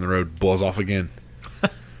half mile down the road, blows off again.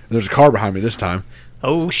 And there's a car behind me this time.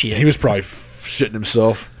 Oh, shit. He was probably shitting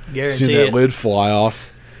himself. Guarantee Seeing that it. lid fly off.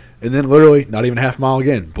 And then literally, not even a half mile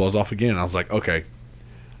again, blows off again. And I was like, okay,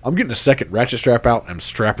 I'm getting a second ratchet strap out and I'm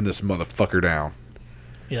strapping this motherfucker down.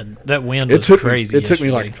 Yeah, that wind It was took crazy. me, it took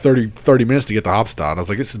me yesterday. like 30 minutes to get to Hopstad. I was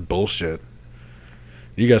like, this is bullshit.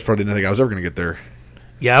 You guys probably didn't think I was ever going to get there.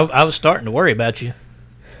 Yeah, I was starting to worry about you.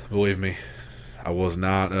 Believe me, I was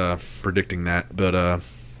not predicting that. But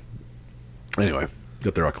anyway,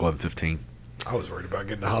 got there like 11:15. I was worried about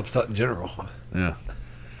getting to Hobstadt in general. Yeah.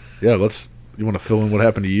 Yeah, you want to fill in what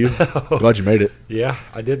happened to you? Glad you made it. Yeah,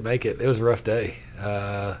 I did make it. It was a rough day.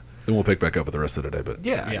 Then we'll pick back up with the rest of the day. But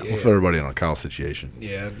Yeah, we'll fill everybody in on Kyle's situation.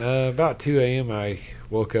 Yeah, and, about 2 a.m. I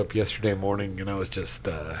woke up yesterday morning and I was just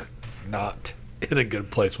not in a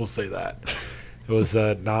good place. We'll say that. It was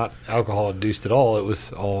not alcohol induced at all. It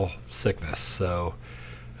was all sickness. So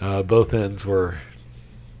both ends were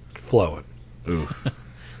flowing. Ooh.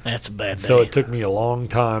 That's a bad day. So it took me a long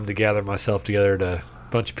time to gather myself together to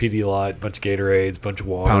bunch of Pedialyte, bunch of Gatorades, bunch of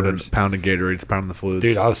waters. Pounding Gatorades, pounding the fluids.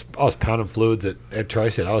 Dude, I was pounding fluids at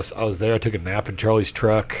Tri-State. I was there. I took a nap in Charlie's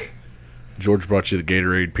truck. George brought you the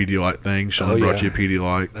Gatorade Pedialyte thing. Sean brought you a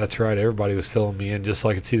Pedialyte. That's right. Everybody was filling me in just so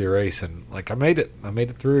I could see the race, and like I made it. I made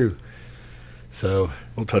it through. So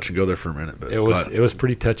We'll touch and go there for a minute, but it was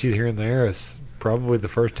pretty touchy here and there. It's probably the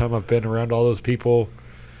first time I've been around all those people,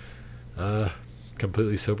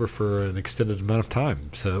 completely sober for an extended amount of time.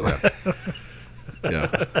 So yeah.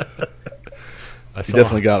 I You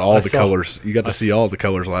definitely got all I the saw- colors. You got to see all the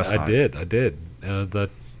colors last I night. did.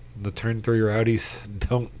 The Turn 3 rowdies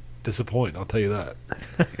don't disappoint. I'll tell you that.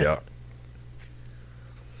 Yeah.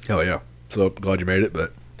 Hell yeah. So glad you made it,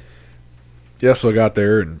 but yeah, so I got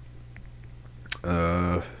there and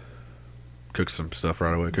cooked some stuff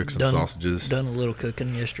right away. Cooked some Done- sausages. Done a little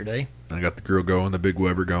cooking yesterday. And I got the grill going, the big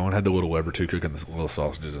Weber going. Had the little Weber too, cooking the little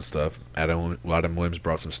sausages and stuff. Adam Williams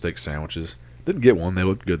brought some steak sandwiches. Didn't get one. They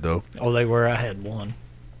looked good though. Oh, they were. I had one.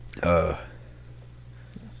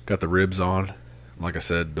 Got the ribs on. Like I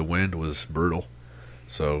said, the wind was brutal.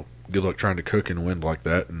 So good luck trying to cook in wind like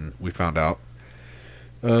that. And we found out.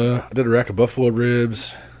 I did a rack of buffalo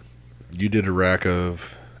ribs. You did a rack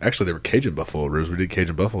of... Actually, they were Cajun buffalo ribs. We did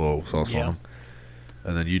Cajun buffalo sauce on them.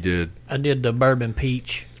 And then you did... I did the bourbon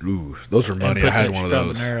peach. Ooh, those were money. And I put had that one of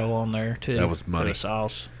those. Strabanero on there, too. That was for money. the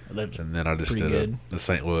sauce. That's And then I just pretty did good. the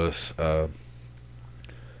St.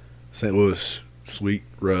 Louis sweet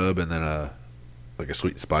rub, and then like a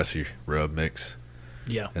sweet and spicy rub mix.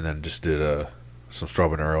 Yeah. And then just did some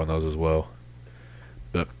Strabanero on those as well.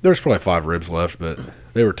 But there's probably 5 ribs left, but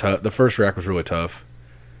they were tough. The first rack was really tough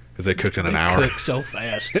because they cooked in an They hour. cooked so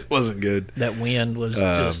fast. It wasn't good. That wind was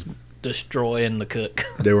just destroying the cook.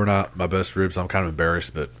 They were not my best ribs. I'm kind of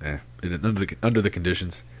embarrassed, but under the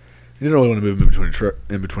conditions. You don't really want to move them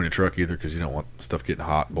in between a truck either, because you don't want stuff getting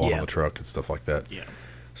hot, blowing Yeah. on the truck and stuff like that. Yeah.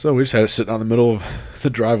 So we just had it sitting on the middle of the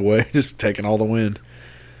driveway, just taking all the wind.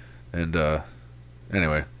 And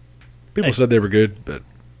anyway, people Hey. said they were good, but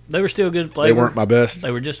They were still good flavor. they weren't my best. They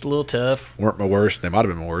were just a little tough. Weren't my worst. They might have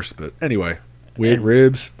been my worst, but anyway, we ate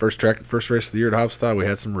ribs. First race of the year at Hopstyle, we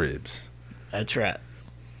had some ribs. That's right.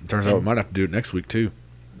 It turns out we might have to do it next week too.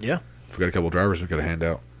 Yeah. If we got a couple drivers, we got to hand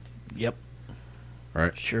out. Yep.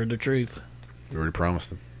 Right. Sure the truth. We already promised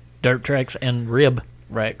them. Dirt tracks and rib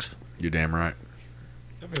racks. You're damn right.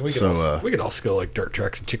 I mean, we could also go like dirt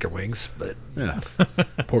trucks and chicken wings, but Yeah.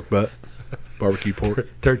 Pork butt, barbecue pork.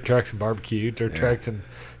 dirt trucks and barbecue, dirt Yeah. tracks and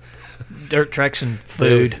Dirt tracks and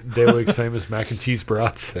food. Daywig's famous mac and cheese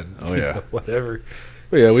brats and Oh, yeah. whatever.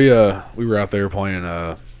 But yeah, we were out there playing.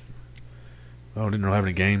 Didn't really have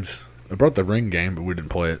any games. I brought the ring game, but we didn't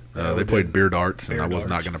play it. No, They we played didn't. beer darts, and Beer I was not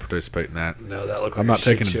darts. going to participate in that. No, that looked like I'm not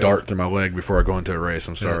taking shit a show. dart through my leg before I go into a race.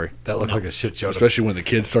 I'm sorry. That looked No. like a shit show. Especially when the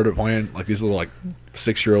kids started playing, like these little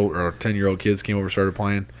 6-year-old or 10-year-old kids came over and started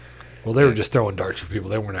playing. Well, they were just throwing darts for people.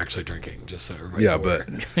 They weren't actually drinking, just so everybody's Yeah, aware.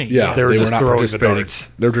 but yeah, They were just not throwing the participating. darts.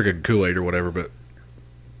 They were drinking Kool-Aid or whatever, but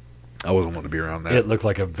I wasn't wanting to be around that. It looked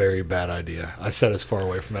like a very bad idea. I sat as far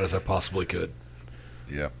away from that as I possibly could.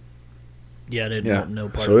 Yeah. Yeah, I didn't Yeah. want no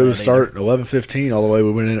part So of it that was start 11:15 all the way.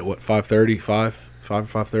 We went in at 5:30,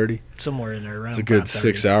 5:30. either. Somewhere in there around It's a good 5:30.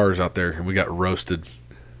 6 hours out there, and we got roasted.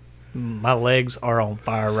 My legs are on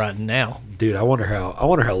fire right now. Dude, I wonder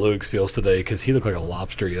how Luke's feels today, because he looked like a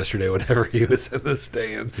lobster yesterday whenever he was in the He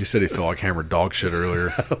stands. said he felt like hammered dog shit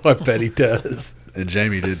earlier, I bet he does. and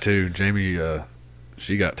Jamie did too. Jamie,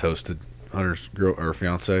 she got toasted. Hunter's girl or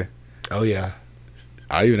fiance. Oh yeah.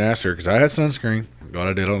 I even asked her because I had sunscreen. God,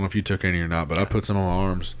 I did. I don't know if you took any or not, but I put some on my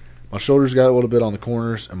arms. My shoulders got a little bit on the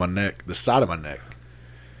corners, and my neck, the side of my neck.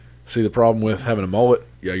 See the problem with having a mullet?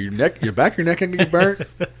 Yeah, your back of your neck can get burnt.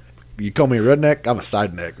 You call me a redneck? I'm a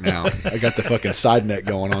side neck now. I got the fucking side neck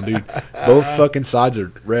going on, dude. Both fucking sides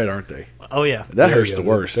are red, aren't they? Oh, yeah. That There you hurts go. the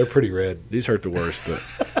worst. They're pretty red. These hurt the worst,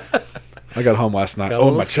 but I got home last night. Got a Oh,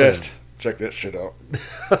 little my sun. chest. Check that shit out.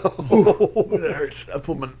 Ooh, that hurts. I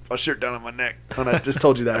pulled my shirt down on my neck. And I just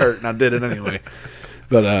told you that hurt, and I did it anyway.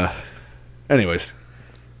 But, anyways,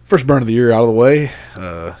 first burn of the year out of the way.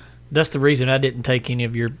 That's the reason I didn't take any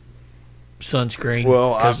of your sunscreen.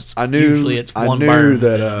 Well, 'cause I knew- usually it's I one knew burn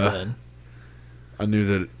that, and then done. I knew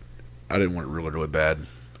that I didn't want it really, really bad.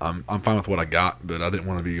 I'm fine with what I got, but I didn't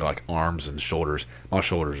want to be like arms and shoulders. My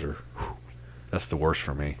shoulders are, that's the worst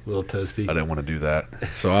for me. A little toasty. I didn't want to do that.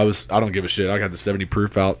 So I don't give a shit. I got the 70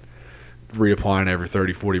 proof out, reapplying every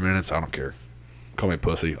 30, 40 minutes. I don't care. Call me a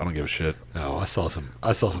pussy. I don't give a shit. Oh, I saw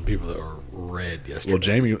some people that were red yesterday. Well,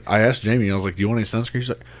 Jamie, I asked Jamie, I was like, do you want any sunscreen? She's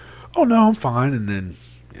like, oh, no, I'm fine. And then,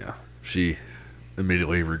 yeah, she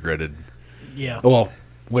immediately regretted. Yeah. Well,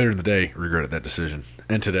 later in the day, regretted that decision.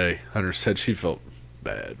 And today, Hunter said she felt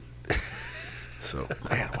bad. So,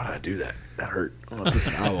 man, why did I do that? That hurt. I'm going to put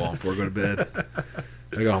some aloe on before I go to bed.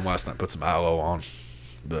 I got home last night, put some aloe on.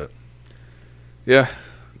 But, yeah,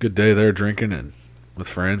 good day there drinking and with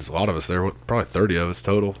friends. A lot of us there, probably 30 of us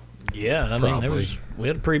total. Yeah, I mean, Probably. we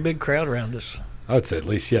had a pretty big crowd around us. I would say at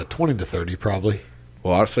least 20 to 30 probably.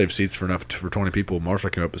 Well, I saved seats for 20 people. Marshall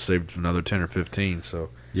came up and saved another 10 or 15, so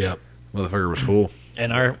Yep. motherfucker was full.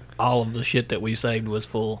 And all of the shit that we saved was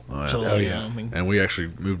full. Oh, yeah. So, Oh, you yeah. know, I mean, And we actually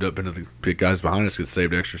moved up into the guys behind us that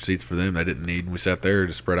saved extra seats for them they didn't need. And we sat there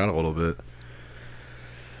to spread out a little bit.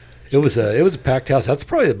 It was a packed house. That's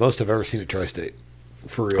probably the most I've ever seen at Tri-State.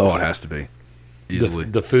 For real. Oh, it has to be. easily.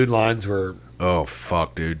 The food lines were, Oh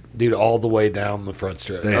fuck, dude! all the way down the front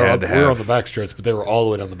stretch. They had to we were on have- the back stretch, but they were all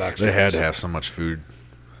the way down the back stretch. They had to have so much food.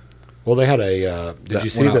 Well, they had a. Did That you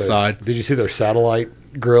see went their outside. Did you see their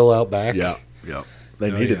satellite grill out back? Yeah.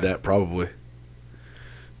 They Oh, needed yeah. that probably.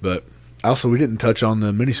 But also, we didn't touch on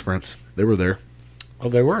the mini sprints. They were there. Oh,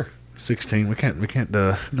 they were. 16. We can't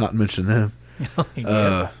not mention them.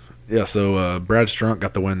 Yeah. Yeah. So Brad Strunk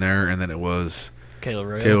got the win there, and then it was Kayla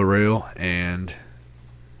Ray. Kayla Rail and.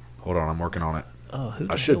 Hold on, I'm working on it. Oh, who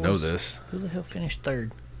the I should hell know was- this. Who the hell finished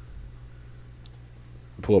third?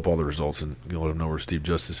 Pull up all the results and you'll let them know where Steve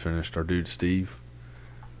Justice finished. Our dude Steve.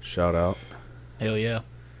 Shout out. Hell yeah.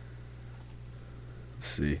 Let's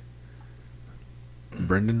see.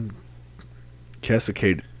 Brendan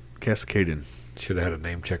Casacaden. Should have had a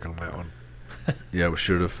name check on that one. Yeah, we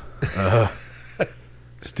should have.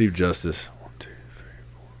 Steve Justice. 1, 2, 3,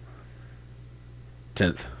 4.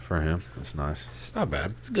 10th for him. That's nice. It's not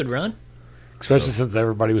bad, It's a good run. especially since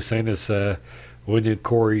everybody was saying this. We knew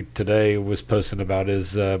Corey today was posting about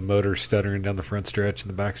his motor stuttering down the front stretch and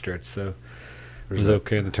the back stretch, so it was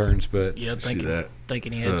okay in the turns. But Yeah, See that?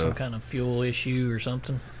 thinking he had some kind of fuel issue or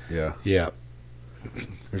something. Yeah. yeah.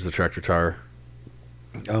 There's the tractor tire.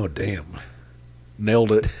 Oh damn.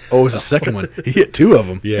 Nailed it. Oh, it was the second one. He hit two of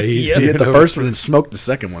them. Yeah, He hit the first one and smoked the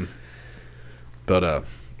second one. But,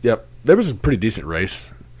 yep. There was a pretty decent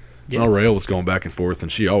race. Yeah. Mel Rail was going back and forth,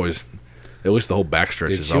 and she always, at least the whole backstretch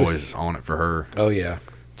Dude, is she was- always on it for her. Oh yeah.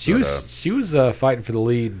 She But, was fighting for the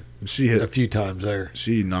lead She a hit few times there.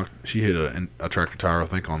 She hit a tractor tire, I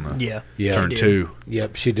think, on the Yeah. Yeah. turn she did. 2.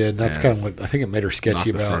 Yep, she did. That's Yeah. kind of what I think it made her Knocked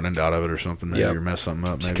sketchy the about. front end out of it or something. Maybe Yep. or messed something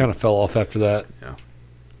up. She Maybe. kind of fell off after that.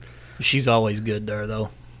 She's always good there, though.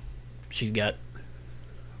 She's got,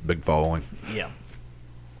 Big following, yeah.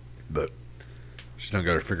 but she done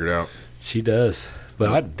got her figured out. She does. But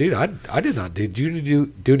I did not. Did you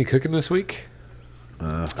do any cooking this week?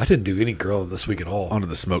 I didn't do any grilling this week at all. Onto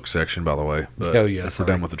the smoke section, by the way. But Oh, yeah, if sorry.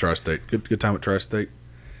 we're done with the Tri-State. Good time at Tri-State.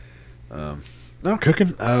 No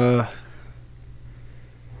cooking.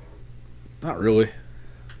 Not really.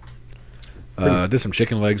 Did some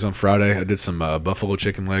chicken legs on Friday. I did some buffalo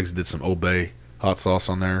chicken legs. Did some Old Bay hot sauce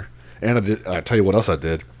on there, and I tell you what else I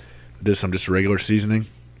did. I did some just regular seasoning,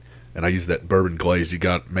 and I used that bourbon glaze you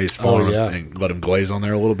got Mace Farm yeah. and let them glaze on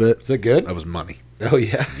there a little bit. Is that good? That was money. Oh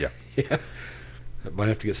yeah. Yeah. Yeah. I might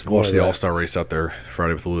have to get some I more. watched of the that. All Star race out there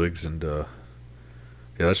Friday with the Lugs, and yeah,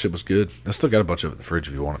 that shit was good. I still got a bunch of it in the fridge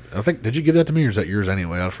if you want it. I think, did you give that to me or is that yours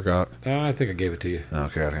anyway? I forgot. I think I gave it to you.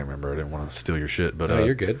 Okay, I can't remember. I didn't want to steal your shit, but No,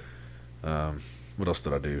 you're good. what else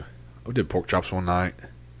did I do? We did pork chops one night.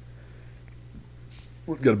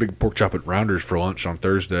 We got a big pork chop at Rounders for lunch on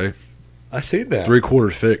Thursday. I seen that.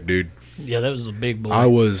 3/4 thick, dude. Yeah, that was a big boy. I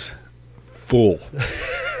was full.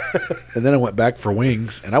 And then I went back for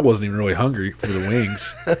wings, and I wasn't even really hungry for the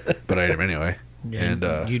wings, but I ate them anyway. Yeah,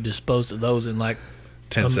 And you disposed of those in like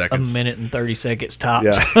 10 a seconds. minute and 30 seconds tops.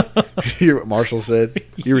 Yeah. You hear what Marshall said?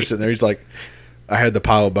 You were sitting there. He's like, I had the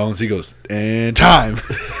pile of bones. He goes, and time.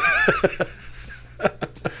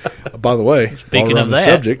 By the way, Speaking while we're of on the that,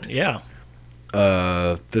 subject, yeah.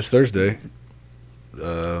 this Thursday,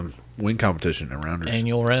 wing competition at Rounders.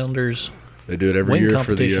 Annual Rounders. They do it every wing year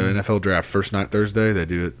for the competition. NFL draft. First night Thursday, they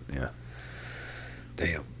do it. Yeah.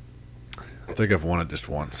 Damn. I think I've won it just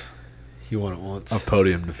once. You won it once. I've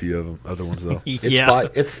podiumed a few of them, other ones, though. It's yeah. by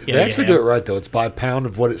Yeah, they actually you do it have. right though. It's by pound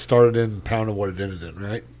of what it started in, pound of what it ended in,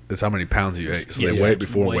 right? It's how many pounds you ate. So Yeah, they yeah, weigh it it's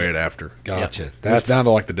before and weight. weigh it after. Gotcha. That's down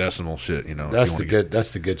to like the decimal shit, you know. if That's you the wanna good.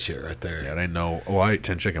 That's the good shit right there. Yeah, they know. Oh, I ate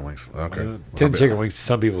 10 chicken wings. Okay. Well, I 10 bet- chicken wings.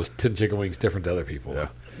 Some people, 10 chicken wings different to other people. Yeah.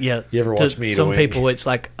 Yeah. You ever to watch me eat a Some wing? people, it's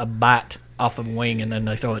like a bite off of a wing and then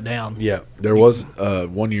they throw it down. Yeah. There was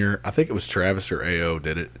 1 year, I think it was Travis or AO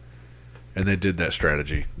did it, and they did that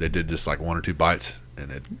strategy. They did just like 1 or 2 bites,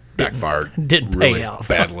 and it backfired didn't pay really off.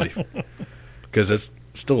 badly. Because it's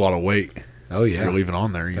still a lot of weight Oh yeah. you're leaving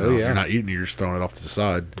on there. You Oh, know, yeah. You're not eating, you're just throwing it off to the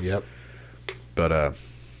side. Yep. But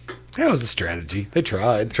That was a strategy. They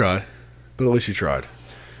tried. tried. But at least you tried.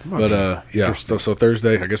 Come on, But man. yeah, Interesting. so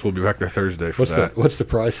Thursday, I guess we'll be back there Thursday for that. What's the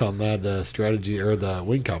price on that strategy or the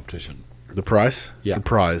wing competition? The price? Yeah. The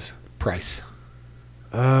prize. Price.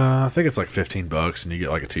 I think it's like $15 and you get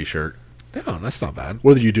like a t-shirt. No, that's not bad.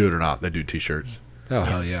 Whether you do it or not, they do t-shirts. Oh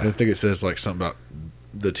hell I yeah. think it says like something about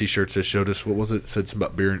the t-shirts they showed us. What was it? It said something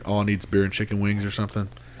about beer and all I need is beer and chicken wings or something.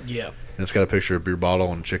 Yeah. And it's got a picture of beer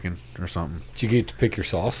bottle and chicken or something. Did you get to pick your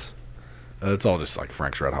sauce? It's all just like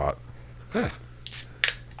Frank's Red Hot. Huh.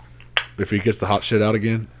 If he gets the hot shit out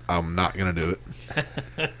again, I'm not gonna do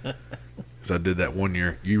it. Because I did that 1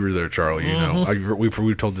 year. You were there, Charlie. You know,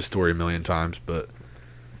 we've told this story a million times, but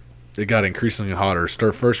it got increasingly hotter.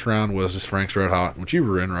 First round was just Frank's Red Hot, which you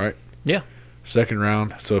were in, right? Yeah. Second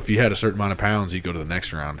round, so if you had a certain amount of pounds, you go to the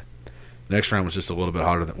next round. Next round was just a little bit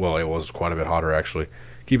hotter. Well, it was quite a bit hotter, actually.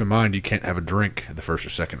 Keep in mind, you can't have a drink the first or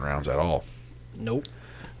second rounds at all. Nope.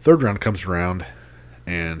 Third round comes around,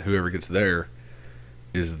 and whoever gets there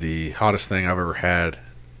is the hottest thing I've ever had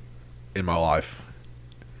in my life.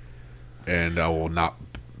 And I will not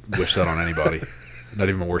wish that on anybody. Not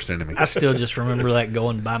even my worst enemy. I still just remember that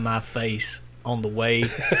going by my face on the way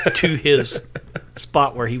to his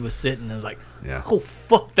spot where he was sitting. I was like, Yeah. oh,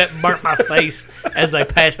 fuck, that burnt my face as I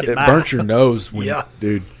passed it It by. burnt your nose, when Yeah.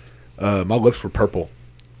 dude. My lips were purple.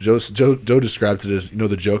 Joe described it as,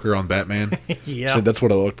 the Joker on Batman. Yeah. Said that's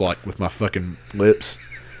what I looked like with my fucking lips.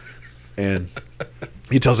 And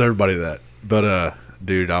he tells everybody that. But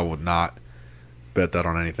dude, I would not bet that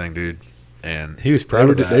on anything, dude. And He was proud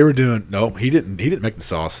of that. They were doing he didn't make the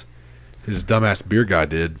sauce. His dumbass beer guy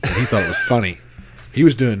did, and he thought it was funny. He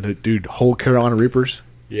was doing whole Carolina Reapers,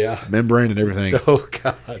 Yeah. membrane and everything. Oh,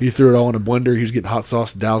 God. He threw it all in a blender. He was getting hot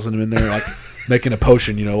sauce, dousing them in there, like making a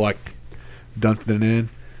potion, like dunking it in.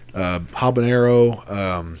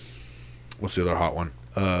 Habanero. What's the other hot one?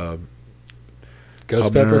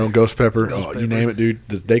 Ghost Habanero, pepper. ghost pepper. Ghost You pepper. name it, dude.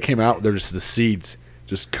 They came out. There's the seeds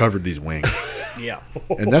just covered these wings, Yeah.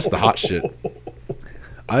 and that's the hot shit.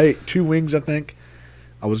 I ate 2 wings, I think.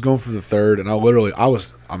 I was going for the third, and I'm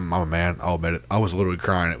a man, I'll admit it. I was literally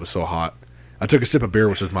crying. It was so hot. I took a sip of beer,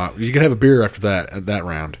 which is you can have a beer after that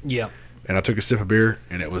round. Yeah. And I took a sip of beer,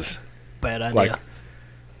 and it was Bad idea.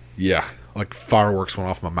 like fireworks went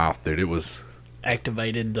off my mouth, dude. It was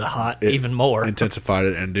Activated the hot it even more. intensified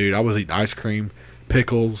it, and dude, I was eating ice cream,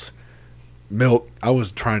 pickles, milk. I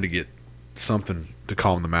was trying to get something to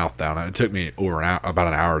calm the mouth down. It took me about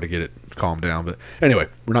an hour to get it calmed down. But anyway,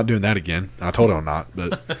 we're not doing that again. I told him I'm not,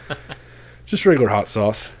 but just regular hot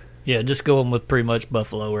sauce. Yeah, just going with pretty much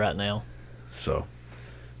Buffalo right now. So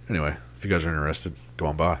anyway, if you guys are interested, go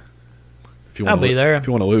on by. If you I'll wanna be there. If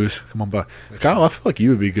you want to lose, come on by. Kyle, I feel like you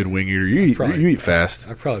would be a good wing eater. You eat fast.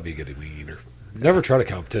 I'd probably be a good wing eater. Never tried a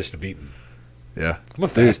competition of eating. Yeah, I'm a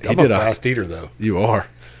fast eater, though. You are,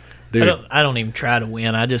 dude. I don't even try to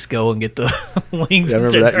win. I just go and get the wings. Yeah, I and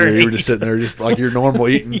remember sit that there year and you were eat. just sitting there, just like you're normal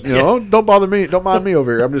eating. Don't bother me. Don't mind me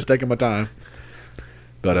over here. I'm just taking my time.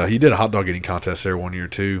 But he did a hot dog eating contest there one year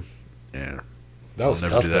too, and That was I'll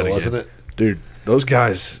never tough, do that though, wasn't again. it? dude, those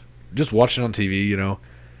guys just watching on TV,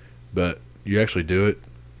 but you actually do it,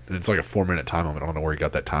 and it's like a 4-minute time limit. I don't know where he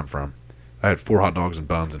got that time from. I had 4 hot dogs and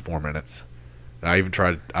buns in 4 minutes. And I even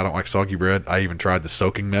tried. I don't like soggy bread. I even tried the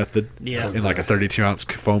soaking method. Yeah. In like a 32-ounce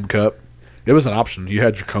foam cup. It was an option. You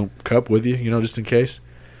had your cup with you, just in case.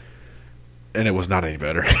 And it was not any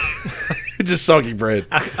better. Just soggy bread.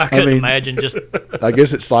 I couldn't imagine just. I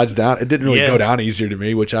guess it slides down. It didn't really Yeah. go down easier to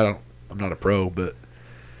me, which I'm not a pro, but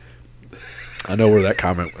I know where that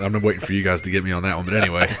comment. I'm waiting for you guys to get me on that one. But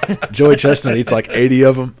anyway, Joey Chestnut eats like 80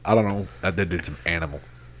 of them. I don't know. That dude's an animal,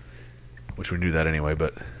 which we knew that anyway.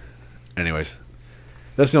 But anyways,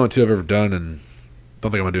 that's the only 2 I've ever done, and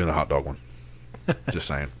don't think I'm gonna do the hot dog one. Just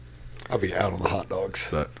saying. I'll be out on the hot dogs.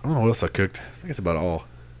 But I don't know what else I cooked. I think it's about all.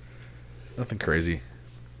 Nothing crazy.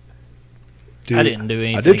 Dude, I didn't do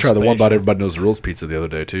anything. I did try the one bite special. everybody knows the rules pizza the other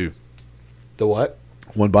day too. The what?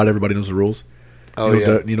 One bite everybody knows the rules. Oh,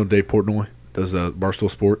 You know Dave Portnoy does Barstool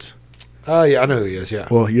Sports. Oh, yeah, I know who he is, yeah.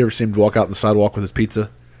 Well, you ever seen him walk out on the sidewalk with his pizza?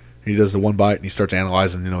 He does the one bite and he starts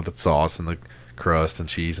analyzing, the sauce and the crust and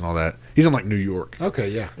cheese and all that. He's in like New York Okay,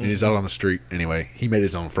 yeah. and he's out on the street. Anyway, he made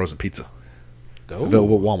his own frozen pizza Oh.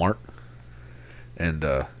 available at Walmart, and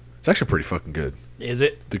it's actually pretty fucking good. Is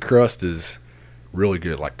it? The crust is really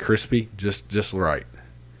good, like crispy, just right.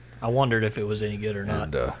 I wondered if it was any good or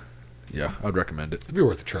not. And yeah, I'd recommend it. It'd be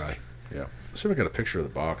worth a try. Yeah, let's see if I got a picture of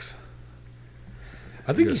the box.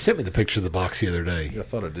 I think Good. you sent me the picture of the box the other day. Yeah, I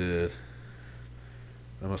thought I did.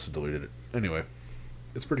 I must have deleted it. Anyway,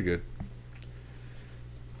 it's pretty good.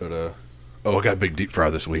 But I got a big deep fry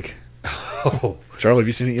this week. Oh, Charlie, have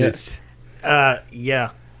you seen it yet?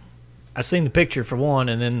 Yeah. I seen the picture for one,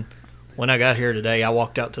 and then when I got here today, I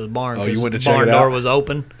walked out to the barn. Oh, you 'cause went to the check barn it door out? was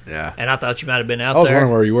open, Yeah. and I thought you might have been out I was there.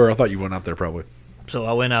 wondering where you were. I thought you went out there probably. So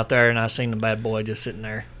I went out there, and I seen the bad boy just sitting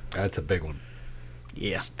there. that's a big one.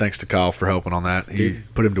 Yeah. Thanks to Kyle for helping on that. He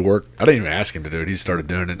Dude. put him to work. I didn't even ask him to do it. He started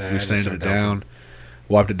doing it. Nah, He was just sanding it started down,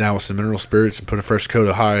 wiped it down with some mineral spirits, and put a fresh coat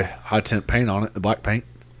of high temp paint on it, the black paint.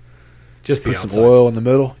 Just the Put outside. some oil in the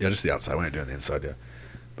middle. Yeah, just the outside. We ain't doing the inside yet.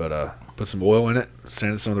 But put some oil in it,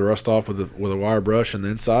 sanded some of the rust off with a wire brush on the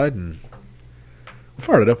inside, and we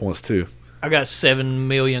fired it up once too. I got 7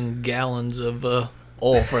 million gallons of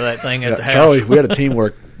oil for that thing at Yeah, the house. Charlie, we had a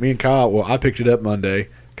teamwork. Me and Kyle. Well, I picked it up Monday.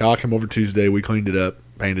 Kyle came over Tuesday. We cleaned it up,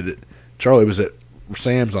 painted it. Charlie was at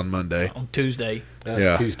Sam's on Monday. On Tuesday. That's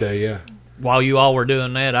Yeah. Tuesday, yeah. While you all were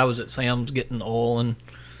doing that, I was at Sam's getting oil and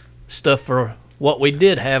stuff for what we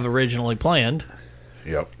did have originally planned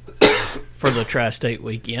Yep. for the Tri-State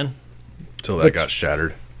weekend. Till that got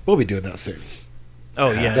shattered. We'll be doing that soon. Oh,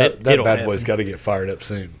 yeah. that it'll bad happen. boy's got to get fired up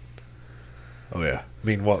soon. Oh, yeah. I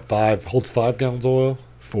mean, what, holds 5 gallons of oil?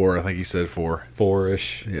 4, I think he said 4.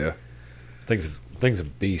 4-ish. Yeah. Thing's a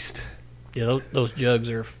beast. Yeah, those jugs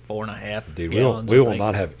are 4.5 Dude, gallons. we I will think.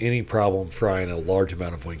 not have any problem frying a large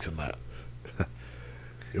amount of wings in that.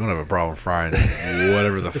 You don't have a problem frying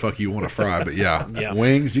whatever the fuck you want to fry, but yeah, Yeah.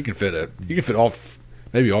 wings you can fit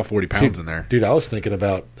maybe all 40 pounds in there. Dude, I was thinking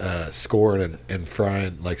about scoring and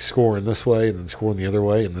frying, like scoring this way and then scoring the other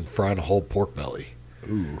way and then frying a whole pork belly.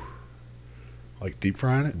 Ooh, like deep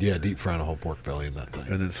frying it Yeah, deep frying a whole pork belly in that thing.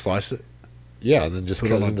 and then slice it. Yeah, and then just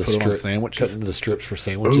Put it cut it on- into put it on strips. sandwiches? Cut it into strips for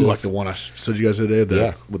sandwiches. Ooh, like the one I showed you guys the other day,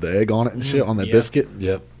 Yeah. with the egg on it and shit on that Yeah. biscuit.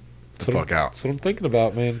 Yep. The fuck out. That's what I'm thinking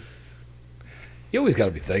about, man. You always got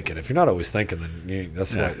to be thinking. If you're not always thinking, then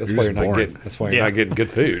that's Yeah, why you're you're just not boring. getting. That's why you're Yeah. not getting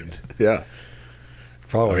good food. Yeah,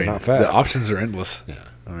 Probably I mean, not fat. the options are endless. Yeah.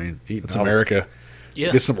 I mean, Eating it's all- America.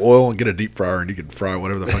 Yeah. Get some oil and get a deep fryer, and you can fry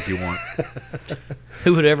whatever the fuck you want.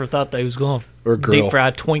 Who would ever thought they was going Or to grill. deep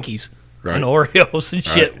fry Twinkies Right. and Oreos and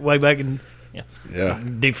shit way back in Yeah,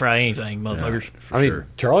 deep fry anything, motherfuckers. for I mean, sure.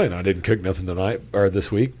 Charlie and I didn't cook nothing tonight or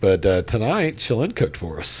this week, but tonight Shalyn cooked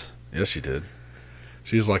for us. Yes, she did.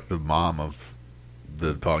 She's like the mom of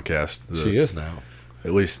the podcast. She is now.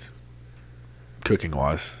 At least cooking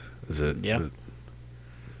wise, is it? Yeah. But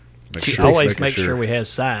make She sure- always making makes sure we have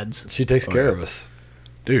sides. She takes Oh, care yeah. of us.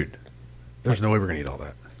 Dude, there's no way we're gonna eat all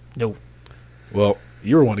that. No. Well,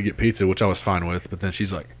 you were wanting to get pizza, which I was fine with, but then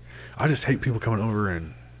she's like, I just hate people coming over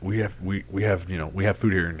and we have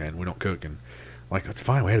food here and we don't cook, and I'm like, it's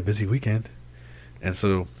fine. We had a busy weekend, and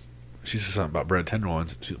so she said something about bread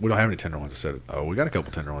tenderloins. We don't have any tenderloins. I said, oh, we got a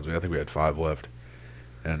couple tenderloins. I think we had 5 left,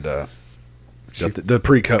 and She- the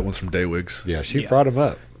pre-cut ones from Daywigs. Yeah, she Yeah. fried them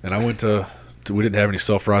up. And I went to we didn't have any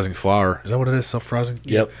self-rising flour. Is that what it is? Self-rising?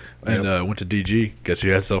 Yep. And went to DG. Guess who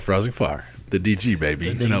had self-rising flour? The DG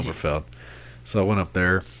baby The in DG. Overfeld. So I went up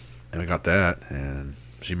there and we got that, and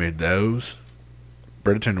she made those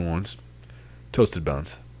breaded tenderloins, toasted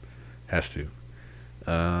buns, has to,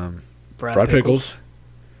 fried pickles,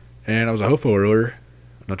 and I was a hofo earlier.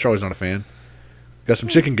 No, Charlie's not a fan. Got some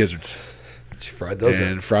chicken gizzards She fried those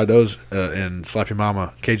and up. fried those in Slappy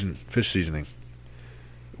Mama Cajun fish seasoning,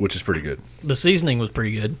 which is pretty good. The seasoning was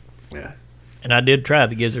pretty good, Yeah, and I did try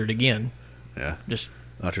the gizzard again. yeah, Just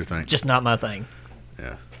not your thing. not my thing.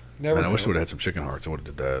 Never Man, I wish know. we would have had some chicken hearts. I would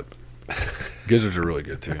have did that. Gizzards are really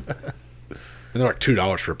good too. And they're like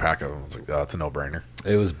 $2 for a pack of them. I was like, oh, it's a no-brainer.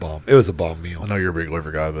 It was bomb. It was a bomb I meal. know you're a big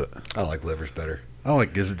liver guy, but I like livers better. I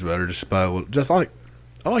like gizzards better.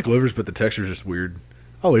 I like livers, but the texture's just weird.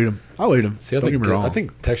 I'll eat them. See, I Don't think get me wrong. I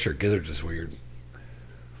think texture of gizzards is weird.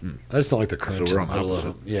 I just don't like the crunch we're in the on middle of opposite.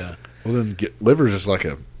 them. Yeah, Well, then liver's just like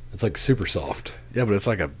it's like super soft. but it's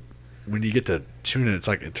like when you get to chewing it, it's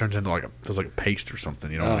like it turns into feels like a paste or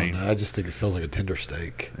something. You know what I mean? I just think it feels like a tender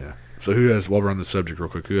steak. Yeah. So while we're on the subject real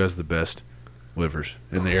quick, who has the best livers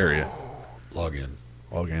in the area? Log in.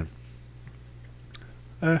 Logan.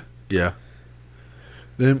 Yeah.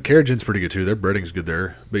 Them Caragen's pretty good too. Their breading's good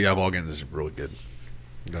there. But yeah, Logan's is really good.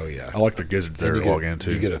 Oh yeah. I like their gizzards there And at Logan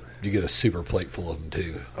too. You get a super plate full of them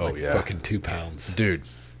too. Oh, Like yeah. fucking 2 pounds. Dude,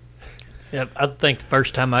 Yeah, I think the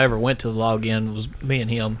first time I ever went to the log in was me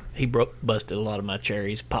and him. He busted a lot of my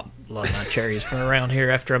cherries, popped a lot of my cherries from around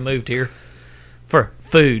here after I moved here for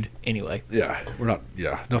food anyway.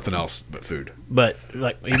 nothing else but food. But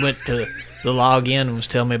like he went to the log in and was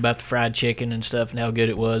telling me about the fried chicken and stuff and how good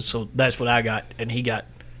it was. So that's what I got, and he got.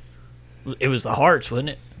 It was the hearts, wasn't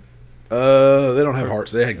it? They don't have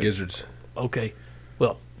hearts. They had gizzards. Okay.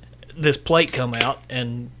 Well, this plate come out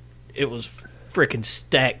and it was freaking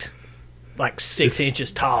stacked like 6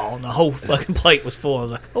 inches tall, and the whole fucking plate was full. I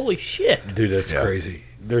was like, holy shit. Dude, that's Yeah. crazy.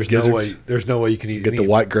 There's Gizzards. no way you can eat Get the any-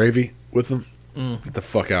 white gravy with them. Mm. Get the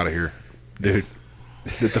fuck out of here, dude.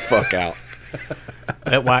 Get the fuck out.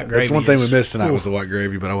 That white gravy. That's one thing we is- missed tonight was the white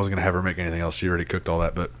gravy, but I wasn't gonna have her make anything else. She already cooked all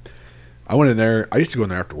that. But I went in there. I used to go in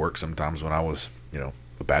there after work sometimes when I was,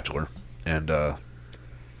 a bachelor, and I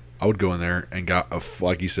would go in there and got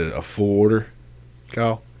like you said, a full order,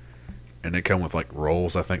 Kyle, and they come with like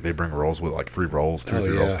rolls. I think they bring rolls with like 3 rolls, 2 or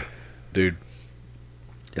 3 rolls, dude.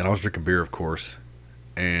 And I was drinking beer, of course,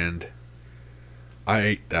 and I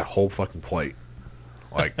ate that whole fucking plate,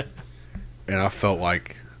 like, and I felt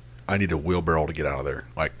like I need a wheelbarrow to get out of there.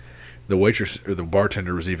 Like, the waitress or the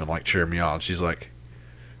bartender was even like cheering me on. She's like,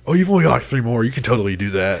 "Oh, you've only got like 3 more. You can totally do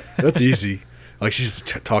that. That's easy." Like she's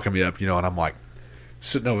talking me up, and I'm like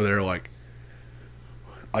sitting over there like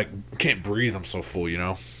can't breathe. I'm so full,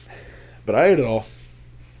 But I ate it all,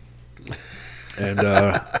 and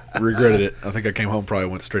regretted it. I think I came home, probably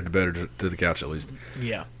went straight to bed or to the couch at least.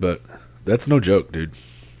 Yeah. But that's no joke, dude.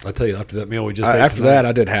 I tell you, after that meal we just ate After tonight, that,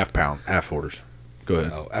 I did half orders. Go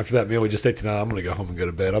ahead. after that meal we just ate tonight, I'm going to go home and go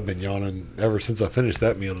to bed. I've been yawning ever since I finished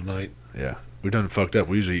that meal tonight. Yeah, we done fucked up.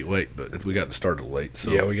 We usually eat late, but we got started late,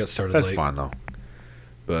 so Yeah, we got started that's late. fine though.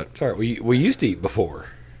 But It's all right. We used to eat before.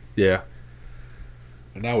 yeah,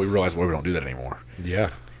 and now we realize why we don't do that anymore. Yeah.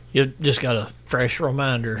 You just got a fresh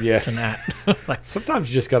reminder tonight. Like, Sometimes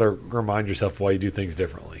you just got to remind yourself why you do things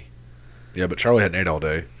differently. Yeah, but Charlie hadn't ate all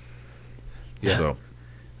day. Yeah. So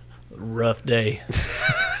rough day.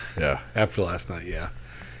 yeah, After last night, yeah.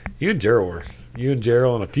 You and Gerald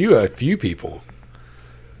and a few people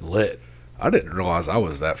lit. I didn't realize I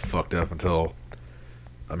was that fucked up until,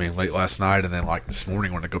 late last night, and then like this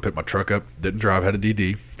morning when I go pick my truck up. Didn't drive, had a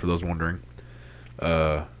DD. For those wondering,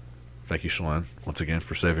 thank you, Shalyn, once again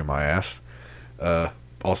for saving my ass.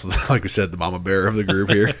 Also, like we said, the mama bear of the group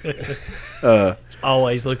here.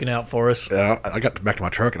 Always looking out for us. I got back to my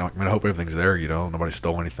truck and I'm like, man, I hope everything's there. Nobody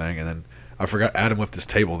stole anything. And then I forgot Adam left his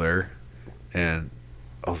table there, and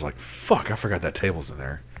I was like, fuck, I forgot that table's in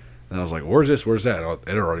there. And I was like, where's this? Where's that?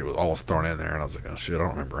 It already was almost thrown in there, and I was like, oh shit, I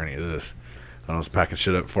don't remember any of this. And I was packing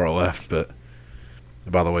shit up before I left. But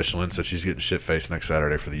by the way, Shalyn said she's getting shit faced next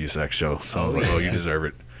Saturday for the USAC show. So I was like, oh, you deserve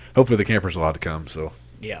it. Hopefully the camper's allowed to come. So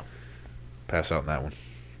Yeah. pass out in that one.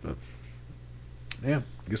 But yeah,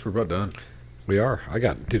 I guess we're about done. We are. I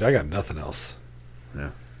got nothing else.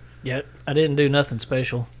 Yeah, I didn't do nothing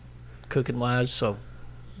special cooking wise, so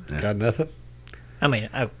Yeah. Got nothing?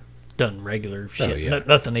 I've done regular shit. yeah.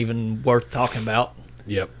 Nothing even worth talking about.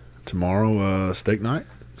 Yep. Tomorrow, steak night.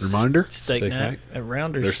 Reminder. Steak night night. at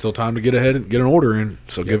Rounders. There's still time to get ahead and get an order in.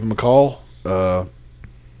 So give them a call. And,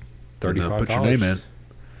 $35. put your name in.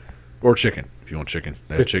 Or chicken, if you want chicken.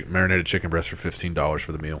 They have Fif- marinated chicken breast for $15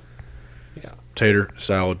 for the meal. Yeah. Tater,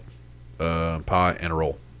 salad, pie, and a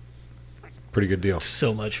roll. Pretty good deal.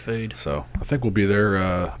 So much food. So I think we'll be there.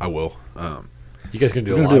 I will. You guys gonna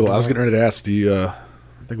do We're a gonna do live it. I was tomorrow? getting ready to ask, do you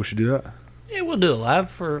think we should do that? Yeah, we'll do it live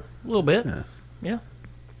for a little bit. Yeah.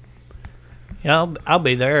 Yeah, I'll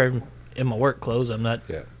be there in my work clothes. I'm not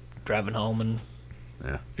Yeah. driving home and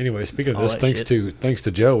Anyway, speaking of All this, that thanks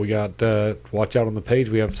to Joe, we got watch out on the page.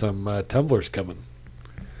 We have some tumblers coming.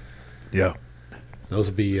 Yeah. Those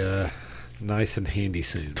will be nice and handy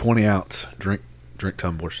soon. 20-ounce drink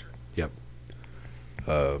tumblers. Yep.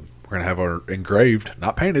 We're gonna have our engraved,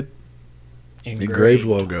 not painted, engraved engraved.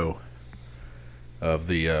 logo of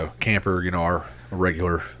the camper. Our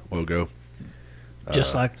regular logo.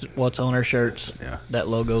 Just like what's on our shirts. Yeah. That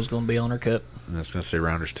logo's going to be on our cup. And it's going to say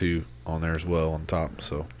Rounders 2 on there as well on top.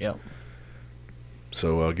 So Yep.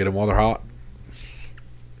 So get them while they're hot.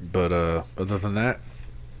 But other than that,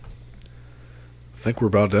 I think we're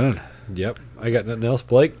about done. Yep. I got nothing else,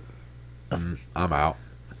 Blake. I'm out.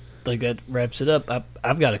 I think that wraps it up.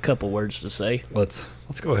 I've got a couple words to say. Let's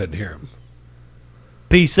go ahead and hear them.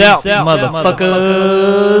 Peace out, motherfuckers.